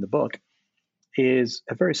refer to in the book, is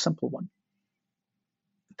a very simple one.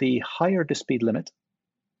 The higher the speed limit,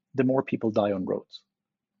 the more people die on roads.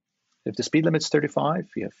 If the speed limit's 35,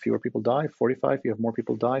 you have fewer people die. 45, you have more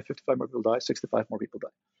people die. 55, more people die. 65, more people die.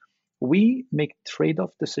 We make trade-off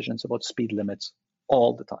decisions about speed limits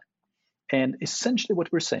all the time. And essentially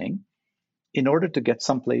what we're saying, in order to get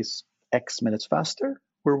someplace X minutes faster,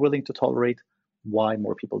 we're willing to tolerate Y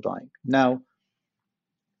more people dying. Now,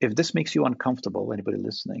 if this makes you uncomfortable, anybody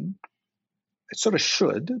listening, it sort of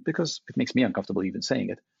should, because it makes me uncomfortable even saying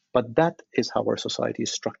it, but that is how our society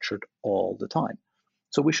is structured all the time.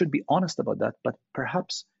 So we should be honest about that, but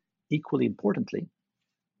perhaps equally importantly,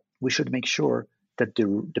 we should make sure that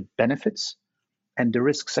the benefits and the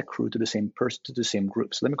risks accrue to the same person, to the same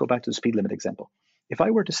group. So let me go back to the speed limit example. If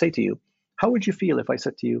I were to say to you, how would you feel if I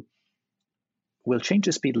said to you, we'll change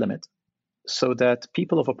the speed limit so that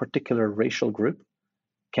people of a particular racial group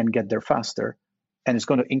can get there faster, and it's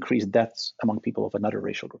going to increase deaths among people of another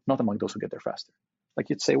racial group, not among those who get there faster? Like,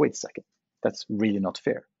 you'd say, wait a second, that's really not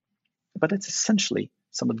fair. But it's essentially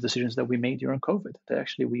some of the decisions that we made during COVID, that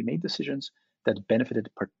actually we made decisions that benefited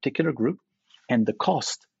a particular group, and the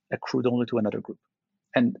cost accrued only to another group.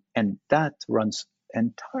 And that runs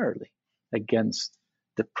entirely against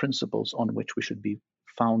the principles on which we should be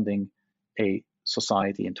founding a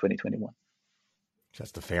society in 2021.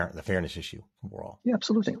 That's the fairness issue overall. Yeah,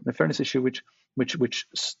 absolutely. The fairness issue,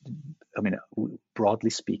 I mean, broadly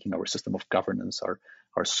speaking, our system of governance,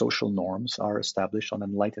 our social norms are established on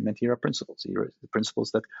Enlightenment era principles, the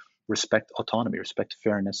principles that respect autonomy, respect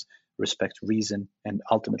fairness, respect reason, and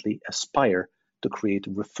ultimately aspire to create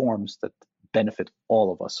reforms that benefit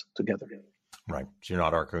all of us together. Right. So you're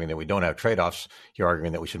not arguing that we don't have trade-offs. You're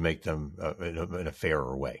arguing that we should make them in a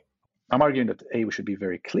fairer way. I'm arguing that we should be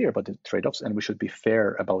very clear about the trade-offs, and we should be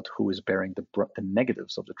fair about who is bearing the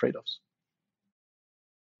negatives of the trade-offs.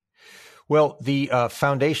 Well, the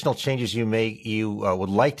foundational changes you would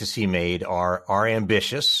like to see made are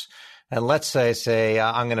ambitious. And let's say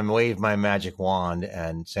I'm going to wave my magic wand,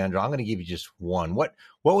 and Sandra, I'm going to give you just one. What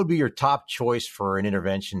would be your top choice for an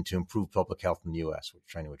intervention to improve public health in the U.S. what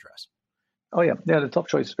you're trying to address? Oh yeah, the top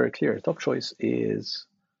choice is very clear. The top choice is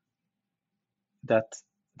that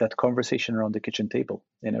conversation around the kitchen table,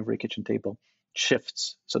 in every kitchen table,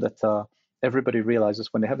 shifts so that everybody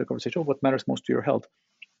realizes when they have the conversation, what matters most to your health.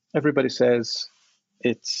 Everybody says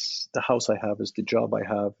it's the house I have, it's the job I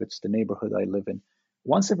have, it's the neighborhood I live in.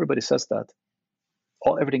 Once everybody says that,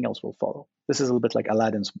 everything else will follow. This is a little bit like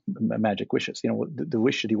Aladdin's magic wishes. The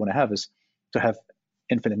wish that you want to have is to have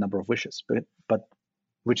infinite number of wishes, but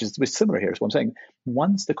which is similar here is what I'm saying.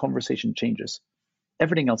 Once the conversation changes,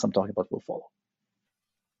 everything else I'm talking about will follow.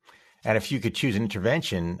 And if you could choose an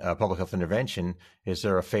intervention, a public health intervention, is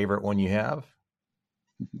there a favorite one you have?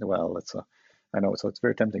 Well, I know, so it's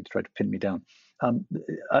very tempting to try to pin me down.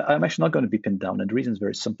 I'm actually not going to be pinned down, and the reason is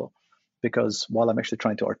very simple. Because while I'm actually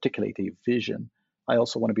trying to articulate a vision, I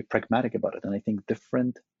also want to be pragmatic about it. And I think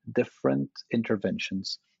different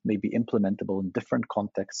interventions may be implementable in different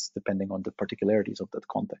contexts, depending on the particularities of that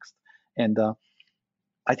context. And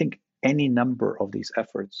I think any number of these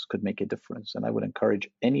efforts could make a difference. And I would encourage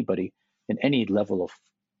anybody in any level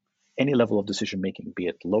of decision making, be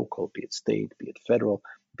it local, be it state, be it federal,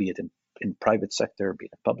 be it in private sector, be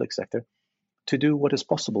it public sector, to do what is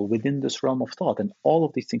possible within this realm of thought. And all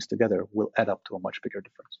of these things together will add up to a much bigger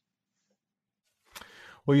difference.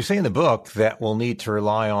 Well, you say in the book that we'll need to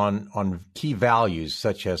rely on key values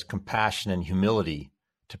such as compassion and humility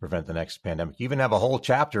to prevent the next pandemic. You even have a whole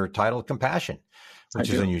chapter titled Compassion,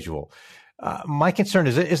 which is unusual. My concern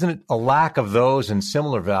is, isn't it a lack of those and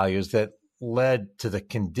similar values that led to the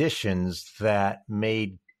conditions that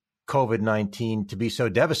made COVID-19 to be so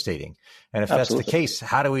devastating? And if that's the case,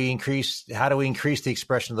 how do we increase the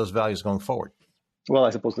expression of those values going forward? Well,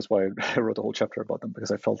 I suppose that's why I wrote a whole chapter about them,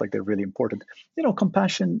 because I felt like they're really important.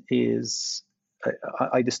 Compassion is,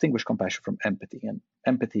 I distinguish compassion from empathy. And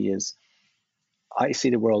empathy is, I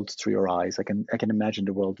see the world through your eyes. I can imagine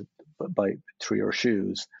the world through your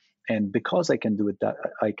shoes. And because I can do it, that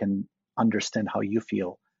I can understand how you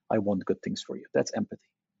feel. I want good things for you. That's empathy.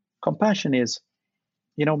 Compassion is,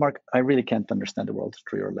 Mark, I really can't understand the world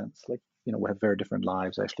through your lens. We have very different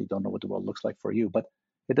lives. I actually don't know what the world looks like for you, but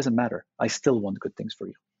it doesn't matter. I still want good things for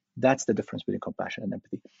you. That's the difference between compassion and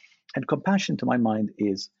empathy. And compassion, to my mind,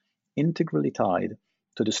 is integrally tied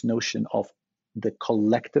to this notion of the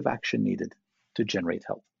collective action needed to generate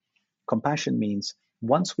health. Compassion means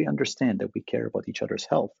once we understand that we care about each other's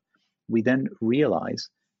health, we then realize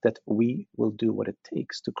that we will do what it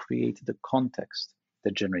takes to create the context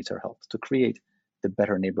that generates our health, to create the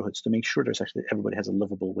better neighborhoods, to make sure everybody has a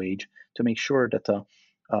livable wage, to make sure that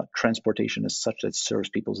transportation is such that it serves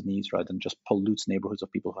people's needs rather than just pollutes neighborhoods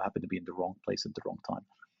of people who happen to be in the wrong place at the wrong time.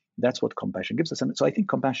 That's what compassion gives us. And so I think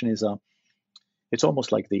compassion is it's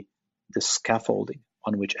almost like the scaffolding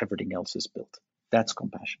on which everything else is built. That's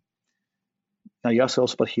compassion. Now you asked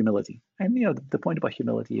also about humility. And the point about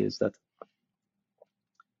humility is that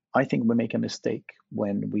I think we make a mistake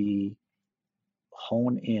when we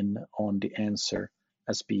hone in on the answer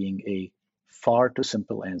as being a far too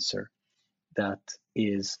simple answer that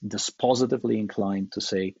is dispositively inclined to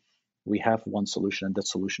say we have one solution and that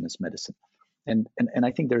solution is medicine. And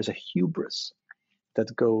I think there's a hubris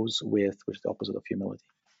that goes with, which is the opposite of humility,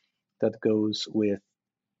 that goes with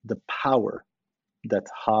the power that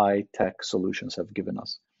high-tech solutions have given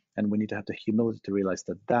us. And we need to have the humility to realize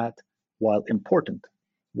that, while important,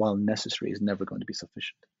 while necessary, is never going to be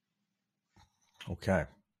sufficient.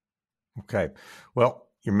 Okay. Well,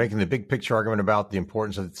 you're making the big picture argument about the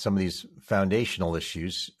importance of some of these foundational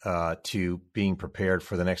issues to being prepared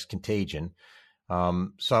for the next contagion.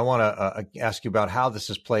 So I want to ask you about how this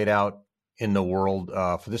has played out in the world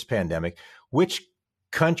for this pandemic. Which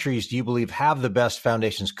countries do you believe have the best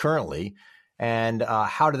foundations currently, and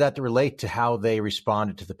how did that relate to how they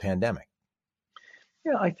responded to the pandemic?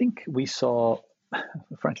 Yeah, I think we saw,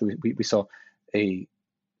 frankly, we saw a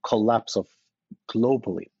collapse of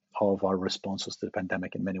globally of our responses to the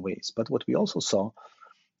pandemic in many ways. But what we also saw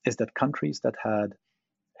is that countries that had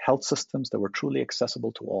health systems that were truly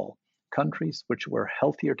accessible to all, countries which were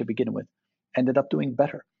healthier to begin with, ended up doing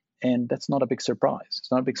better. And that's not a big surprise.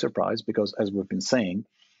 It's not a big surprise because, as we've been saying,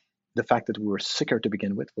 the fact that we were sicker to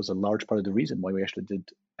begin with was a large part of the reason why we actually did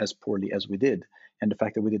as poorly as we did. And the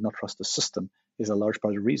fact that we did not trust the system is a large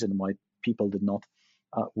part of the reason why people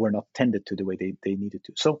were not tended to the way they needed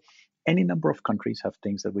to. So any number of countries have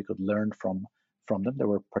things that we could learn from them. There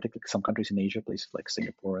were particularly some countries in Asia, places like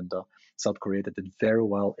Singapore and South Korea, that did very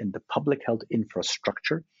well in the public health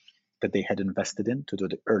infrastructure that they had invested in to do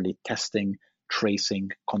the early testing, tracing,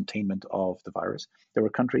 containment of the virus. There were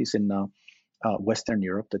countries in Western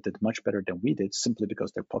Europe that did much better than we did, simply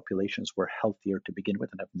because their populations were healthier to begin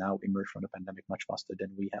with and have now emerged from the pandemic much faster than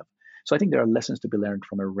we have. So I think there are lessons to be learned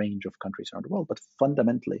from a range of countries around the world, but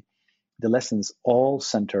fundamentally, the lessons all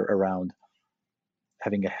center around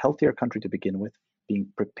having a healthier country to begin with, being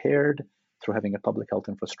prepared through having a public health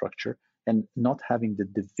infrastructure, and not having the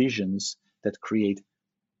divisions that create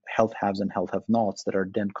health haves and health have-nots that are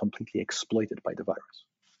then completely exploited by the virus.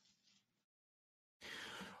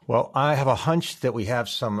 Well, I have a hunch that we have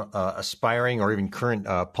some aspiring or even current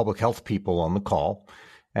public health people on the call.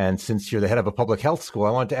 And since you're the head of a public health school,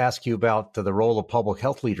 I wanted to ask you about the role of public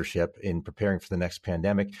health leadership in preparing for the next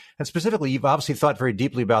pandemic. And specifically, you've obviously thought very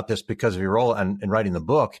deeply about this because of your role in writing the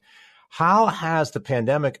book. How has the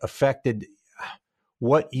pandemic affected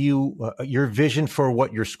what your vision for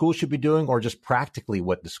what your school should be doing, or just practically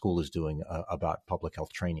what the school is doing about public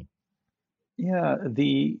health training? Yeah, I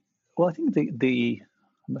think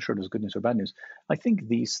I'm not sure there's good news or bad news. I think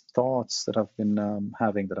these thoughts that I've been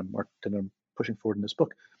having, that I'm pushing forward in this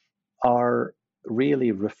book, are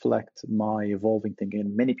really reflect my evolving thinking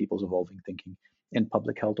and many people's evolving thinking in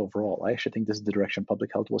public health overall. I actually think this is the direction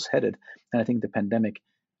public health was headed. And I think the pandemic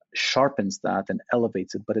sharpens that and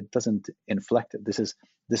elevates it, but it doesn't inflect it.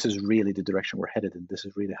 This is really the direction we're headed, and this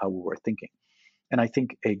is really how we were thinking. And I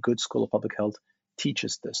think a good school of public health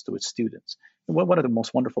teaches this to its students. And one of the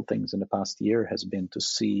most wonderful things in the past year has been to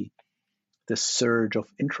see this surge of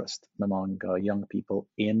interest among young people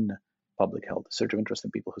in public health, a surge of interest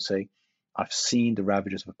in people who say, I've seen the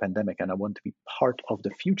ravages of a pandemic and I want to be part of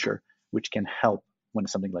the future, which can help when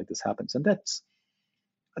something like this happens. And that's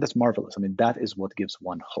marvelous. I mean, that is what gives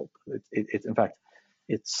one hope. In fact,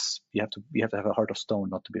 you have to have a heart of stone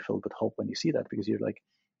not to be filled with hope when you see that, because you're like,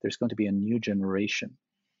 there's going to be a new generation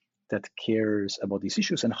that cares about these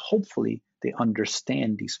issues, and hopefully they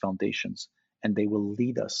understand these foundations and they will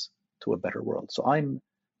lead us to a better world. So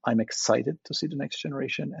I'm excited to see the next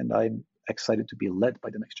generation, and I'm excited to be led by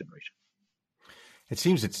the next generation. It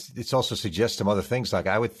seems it's also suggests some other things. Like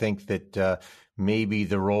I would think that maybe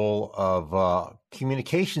the role of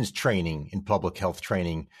communications training in public health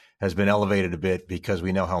training has been elevated a bit, because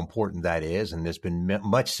we know how important that is. And there's been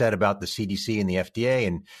much said about the CDC and the FDA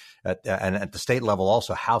and at the state level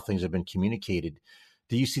also how things have been communicated.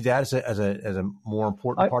 Do you see that as a more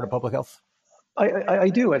important part of public health? I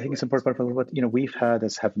do. I think it's important. But we've had,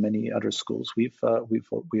 as have many other schools, we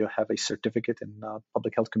have a certificate in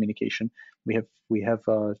public health communication. We have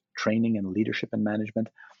training in leadership and management.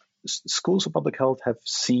 Schools of public health have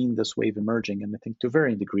seen this wave emerging, and I think to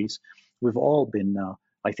varying degrees, we've all been,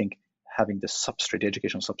 I think, having the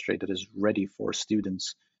educational substrate that is ready for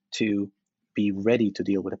students to be ready to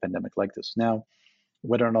deal with a pandemic like this. Now,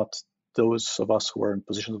 whether or not those of us who are in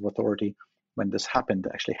positions of authority when this happened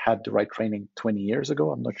actually had the right training 20 years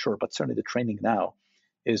ago, I'm not sure, but certainly the training now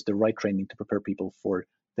is the right training to prepare people for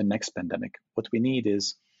the next pandemic. What we need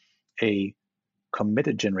is a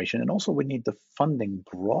committed generation, and also we need the funding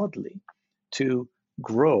broadly to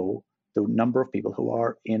grow the number of people who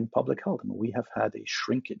are in public health. I mean, we have had a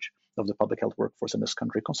shrinkage of the public health workforce in this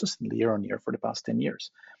country consistently year on year for the past 10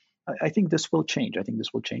 years. I think this will change. I think it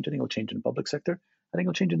will change in the public sector. I think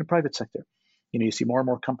it'll change in the private sector. You see more and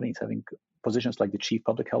more companies having positions like the chief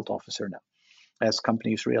public health officer now, as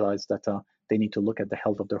companies realize that they need to look at the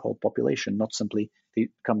health of their whole population, not simply the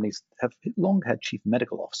companies have long had chief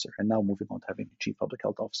medical officer and now moving on to having a chief public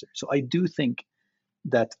health officer. So I do think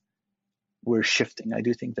that we're shifting. I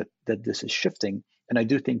do think that this is shifting. And I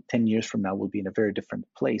do think 10 years from now we'll be in a very different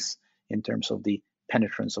place in terms of the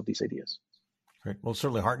penetrance of these ideas. Great. Well, it's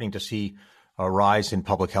certainly heartening to see a rise in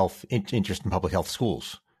public health, interest in public health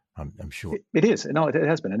schools. I'm sure. It is. No, it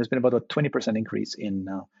has been. And there's been about a 20% increase in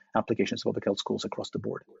applications to public health schools across the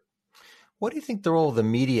board. What do you think the role of the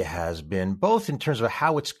media has been, both in terms of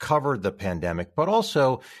how it's covered the pandemic, but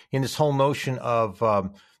also in this whole notion of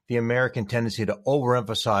the American tendency to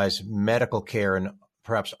overemphasize medical care and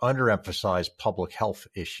perhaps underemphasize public health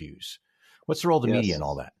issues? What's the role of the media in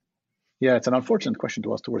all that? Yeah, it's an unfortunate question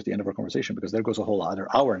to us towards the end of our conversation, because there goes a whole other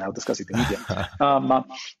hour now discussing the media.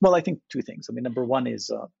 Well, I think two things. I mean, number one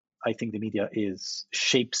is I think the media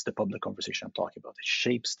shapes the public conversation I'm talking about. It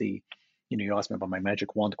shapes you asked me about my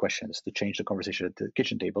magic wand questions to change the conversation at the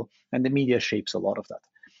kitchen table, and the media shapes a lot of that.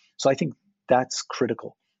 So I think that's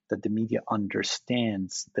critical, that the media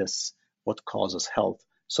understands what causes health,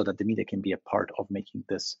 so that the media can be a part of making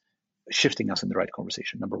this, shifting us in the right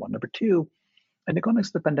conversation, number one. Number two, in the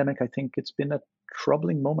context of the pandemic, I think it's been a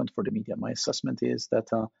troubling moment for the media. My assessment is that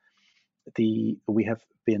we have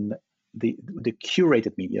been the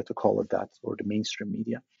curated media, to call it that, or the mainstream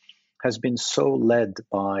media, has been so led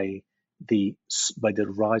by the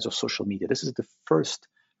rise of social media. This is the first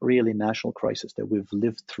really national crisis that we've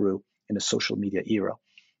lived through in a social media era.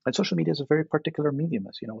 And social media is a very particular medium,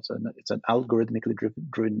 as you know. It's an algorithmically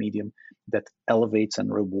driven medium that elevates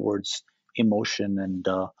and rewards emotion and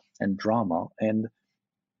drama, and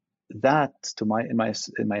that, in my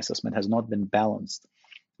assessment, has not been balanced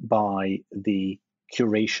by the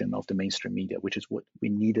curation of the mainstream media, which is what we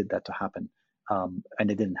needed that to happen,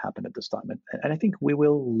 and it didn't happen at this time. And I think we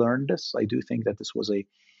will learn this. I do think that this was a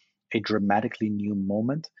dramatically new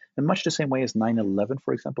moment, in much the same way as 9/11,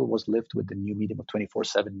 for example, was lived with the new medium of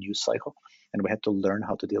 24/7 news cycle, and we had to learn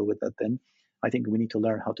how to deal with that then. I think we need to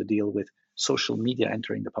learn how to deal with social media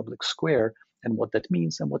entering the public square, and what that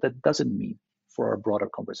means and what that doesn't mean for our broader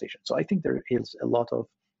conversation. So I think there are a lot of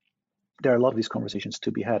these conversations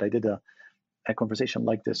to be had. I did a conversation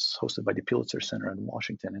like this hosted by the Pulitzer Center in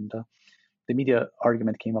Washington, and the media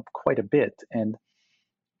argument came up quite a bit. And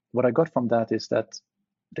what I got from that is that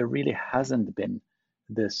there really hasn't been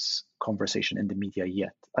this conversation in the media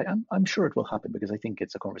yet. I'm sure it will happen, because I think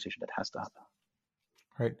it's a conversation that has to happen.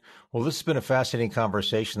 Right. Well, this has been a fascinating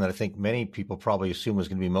conversation that I think many people probably assume was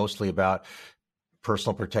going to be mostly about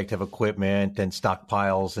personal protective equipment and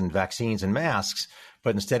stockpiles and vaccines and masks.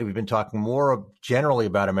 But instead, we've been talking more generally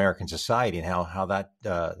about American society and how that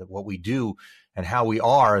what we do and how we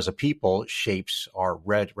are as a people shapes our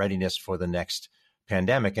readiness for the next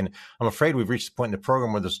pandemic. And I'm afraid we've reached the point in the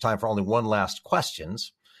program where there's time for only one last question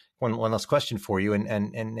for you.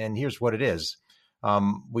 And here's what it is.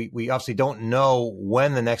 We obviously don't know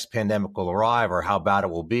when the next pandemic will arrive or how bad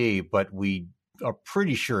it will be, but we are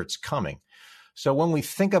pretty sure it's coming. So when we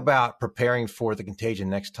think about preparing for the contagion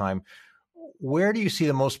next time, where do you see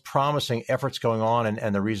the most promising efforts going on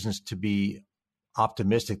and the reasons to be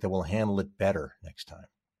optimistic that we'll handle it better next time?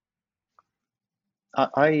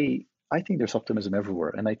 I think there's optimism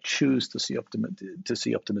everywhere, and I choose to see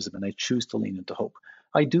optimism, and I choose to lean into hope.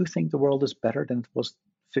 I do think the world is better than it was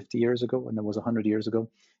 50 years ago, and it was 100 years ago.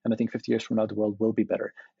 And I think 50 years from now, the world will be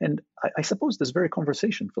better. And I suppose this very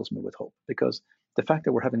conversation fills me with hope, because the fact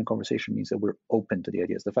that we're having a conversation means that we're open to the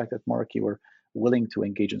ideas. The fact that, Mark, you were willing to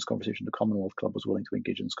engage in this conversation, the Commonwealth Club was willing to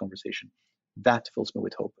engage in this conversation, that fills me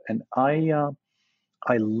with hope. And I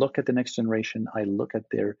look at the next generation, I look at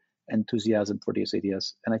their enthusiasm for these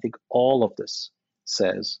ideas, and I think all of this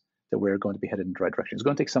says that we're going to be headed in the right direction. It's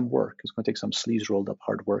going to take some work. It's going to take some sleeves rolled up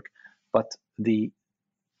hard work, but the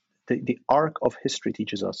arc of history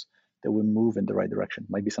teaches us that we move in the right direction.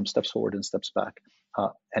 Might be some steps forward and steps back,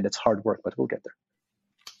 and it's hard work, but we'll get there.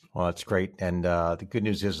 Well, that's great. And the good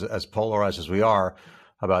news is, as polarized as we are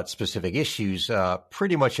about specific issues,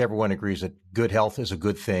 pretty much everyone agrees that good health is a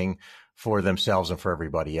good thing for themselves and for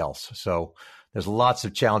everybody else. So there's lots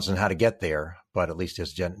of challenges on how to get there, but at least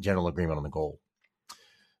there's general agreement on the goal.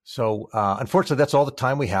 So unfortunately, that's all the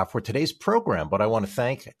time we have for today's program. But I want to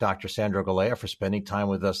thank Dr. Sandro Galea for spending time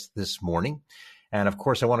with us this morning. And of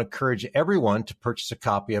course, I want to encourage everyone to purchase a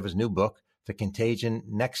copy of his new book, The Contagion,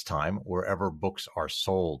 next time, wherever books are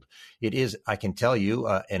sold. It is, I can tell you,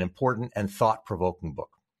 an important and thought-provoking book.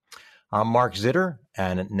 I'm Mark Zitter,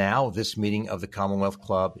 and now this meeting of the Commonwealth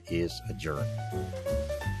Club is adjourned.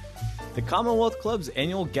 The Commonwealth Club's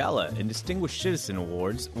annual gala and Distinguished Citizen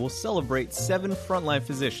Awards will celebrate 7 frontline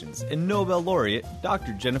physicians and Nobel laureate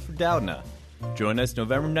Dr. Jennifer Doudna. Join us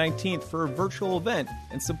November 19th for a virtual event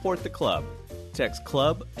and support the club. Text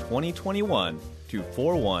CLUB 2021 to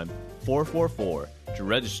 41444 to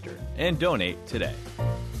register and donate today.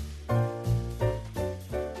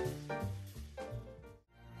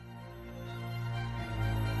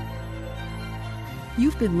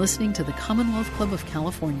 You've been listening to the Commonwealth Club of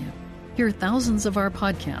California. Hear thousands of our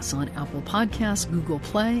podcasts on Apple Podcasts, Google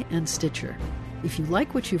Play, and Stitcher. If you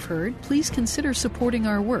like what you've heard, please consider supporting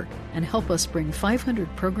our work and help us bring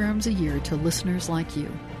 500 programs a year to listeners like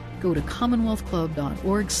you. Go to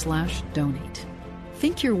commonwealthclub.org/donate.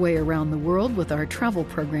 Think your way around the world with our travel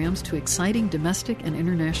programs to exciting domestic and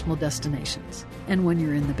international destinations. And when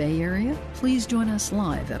you're in the Bay Area, please join us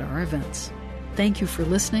live at our events. Thank you for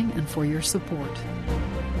listening and for your support.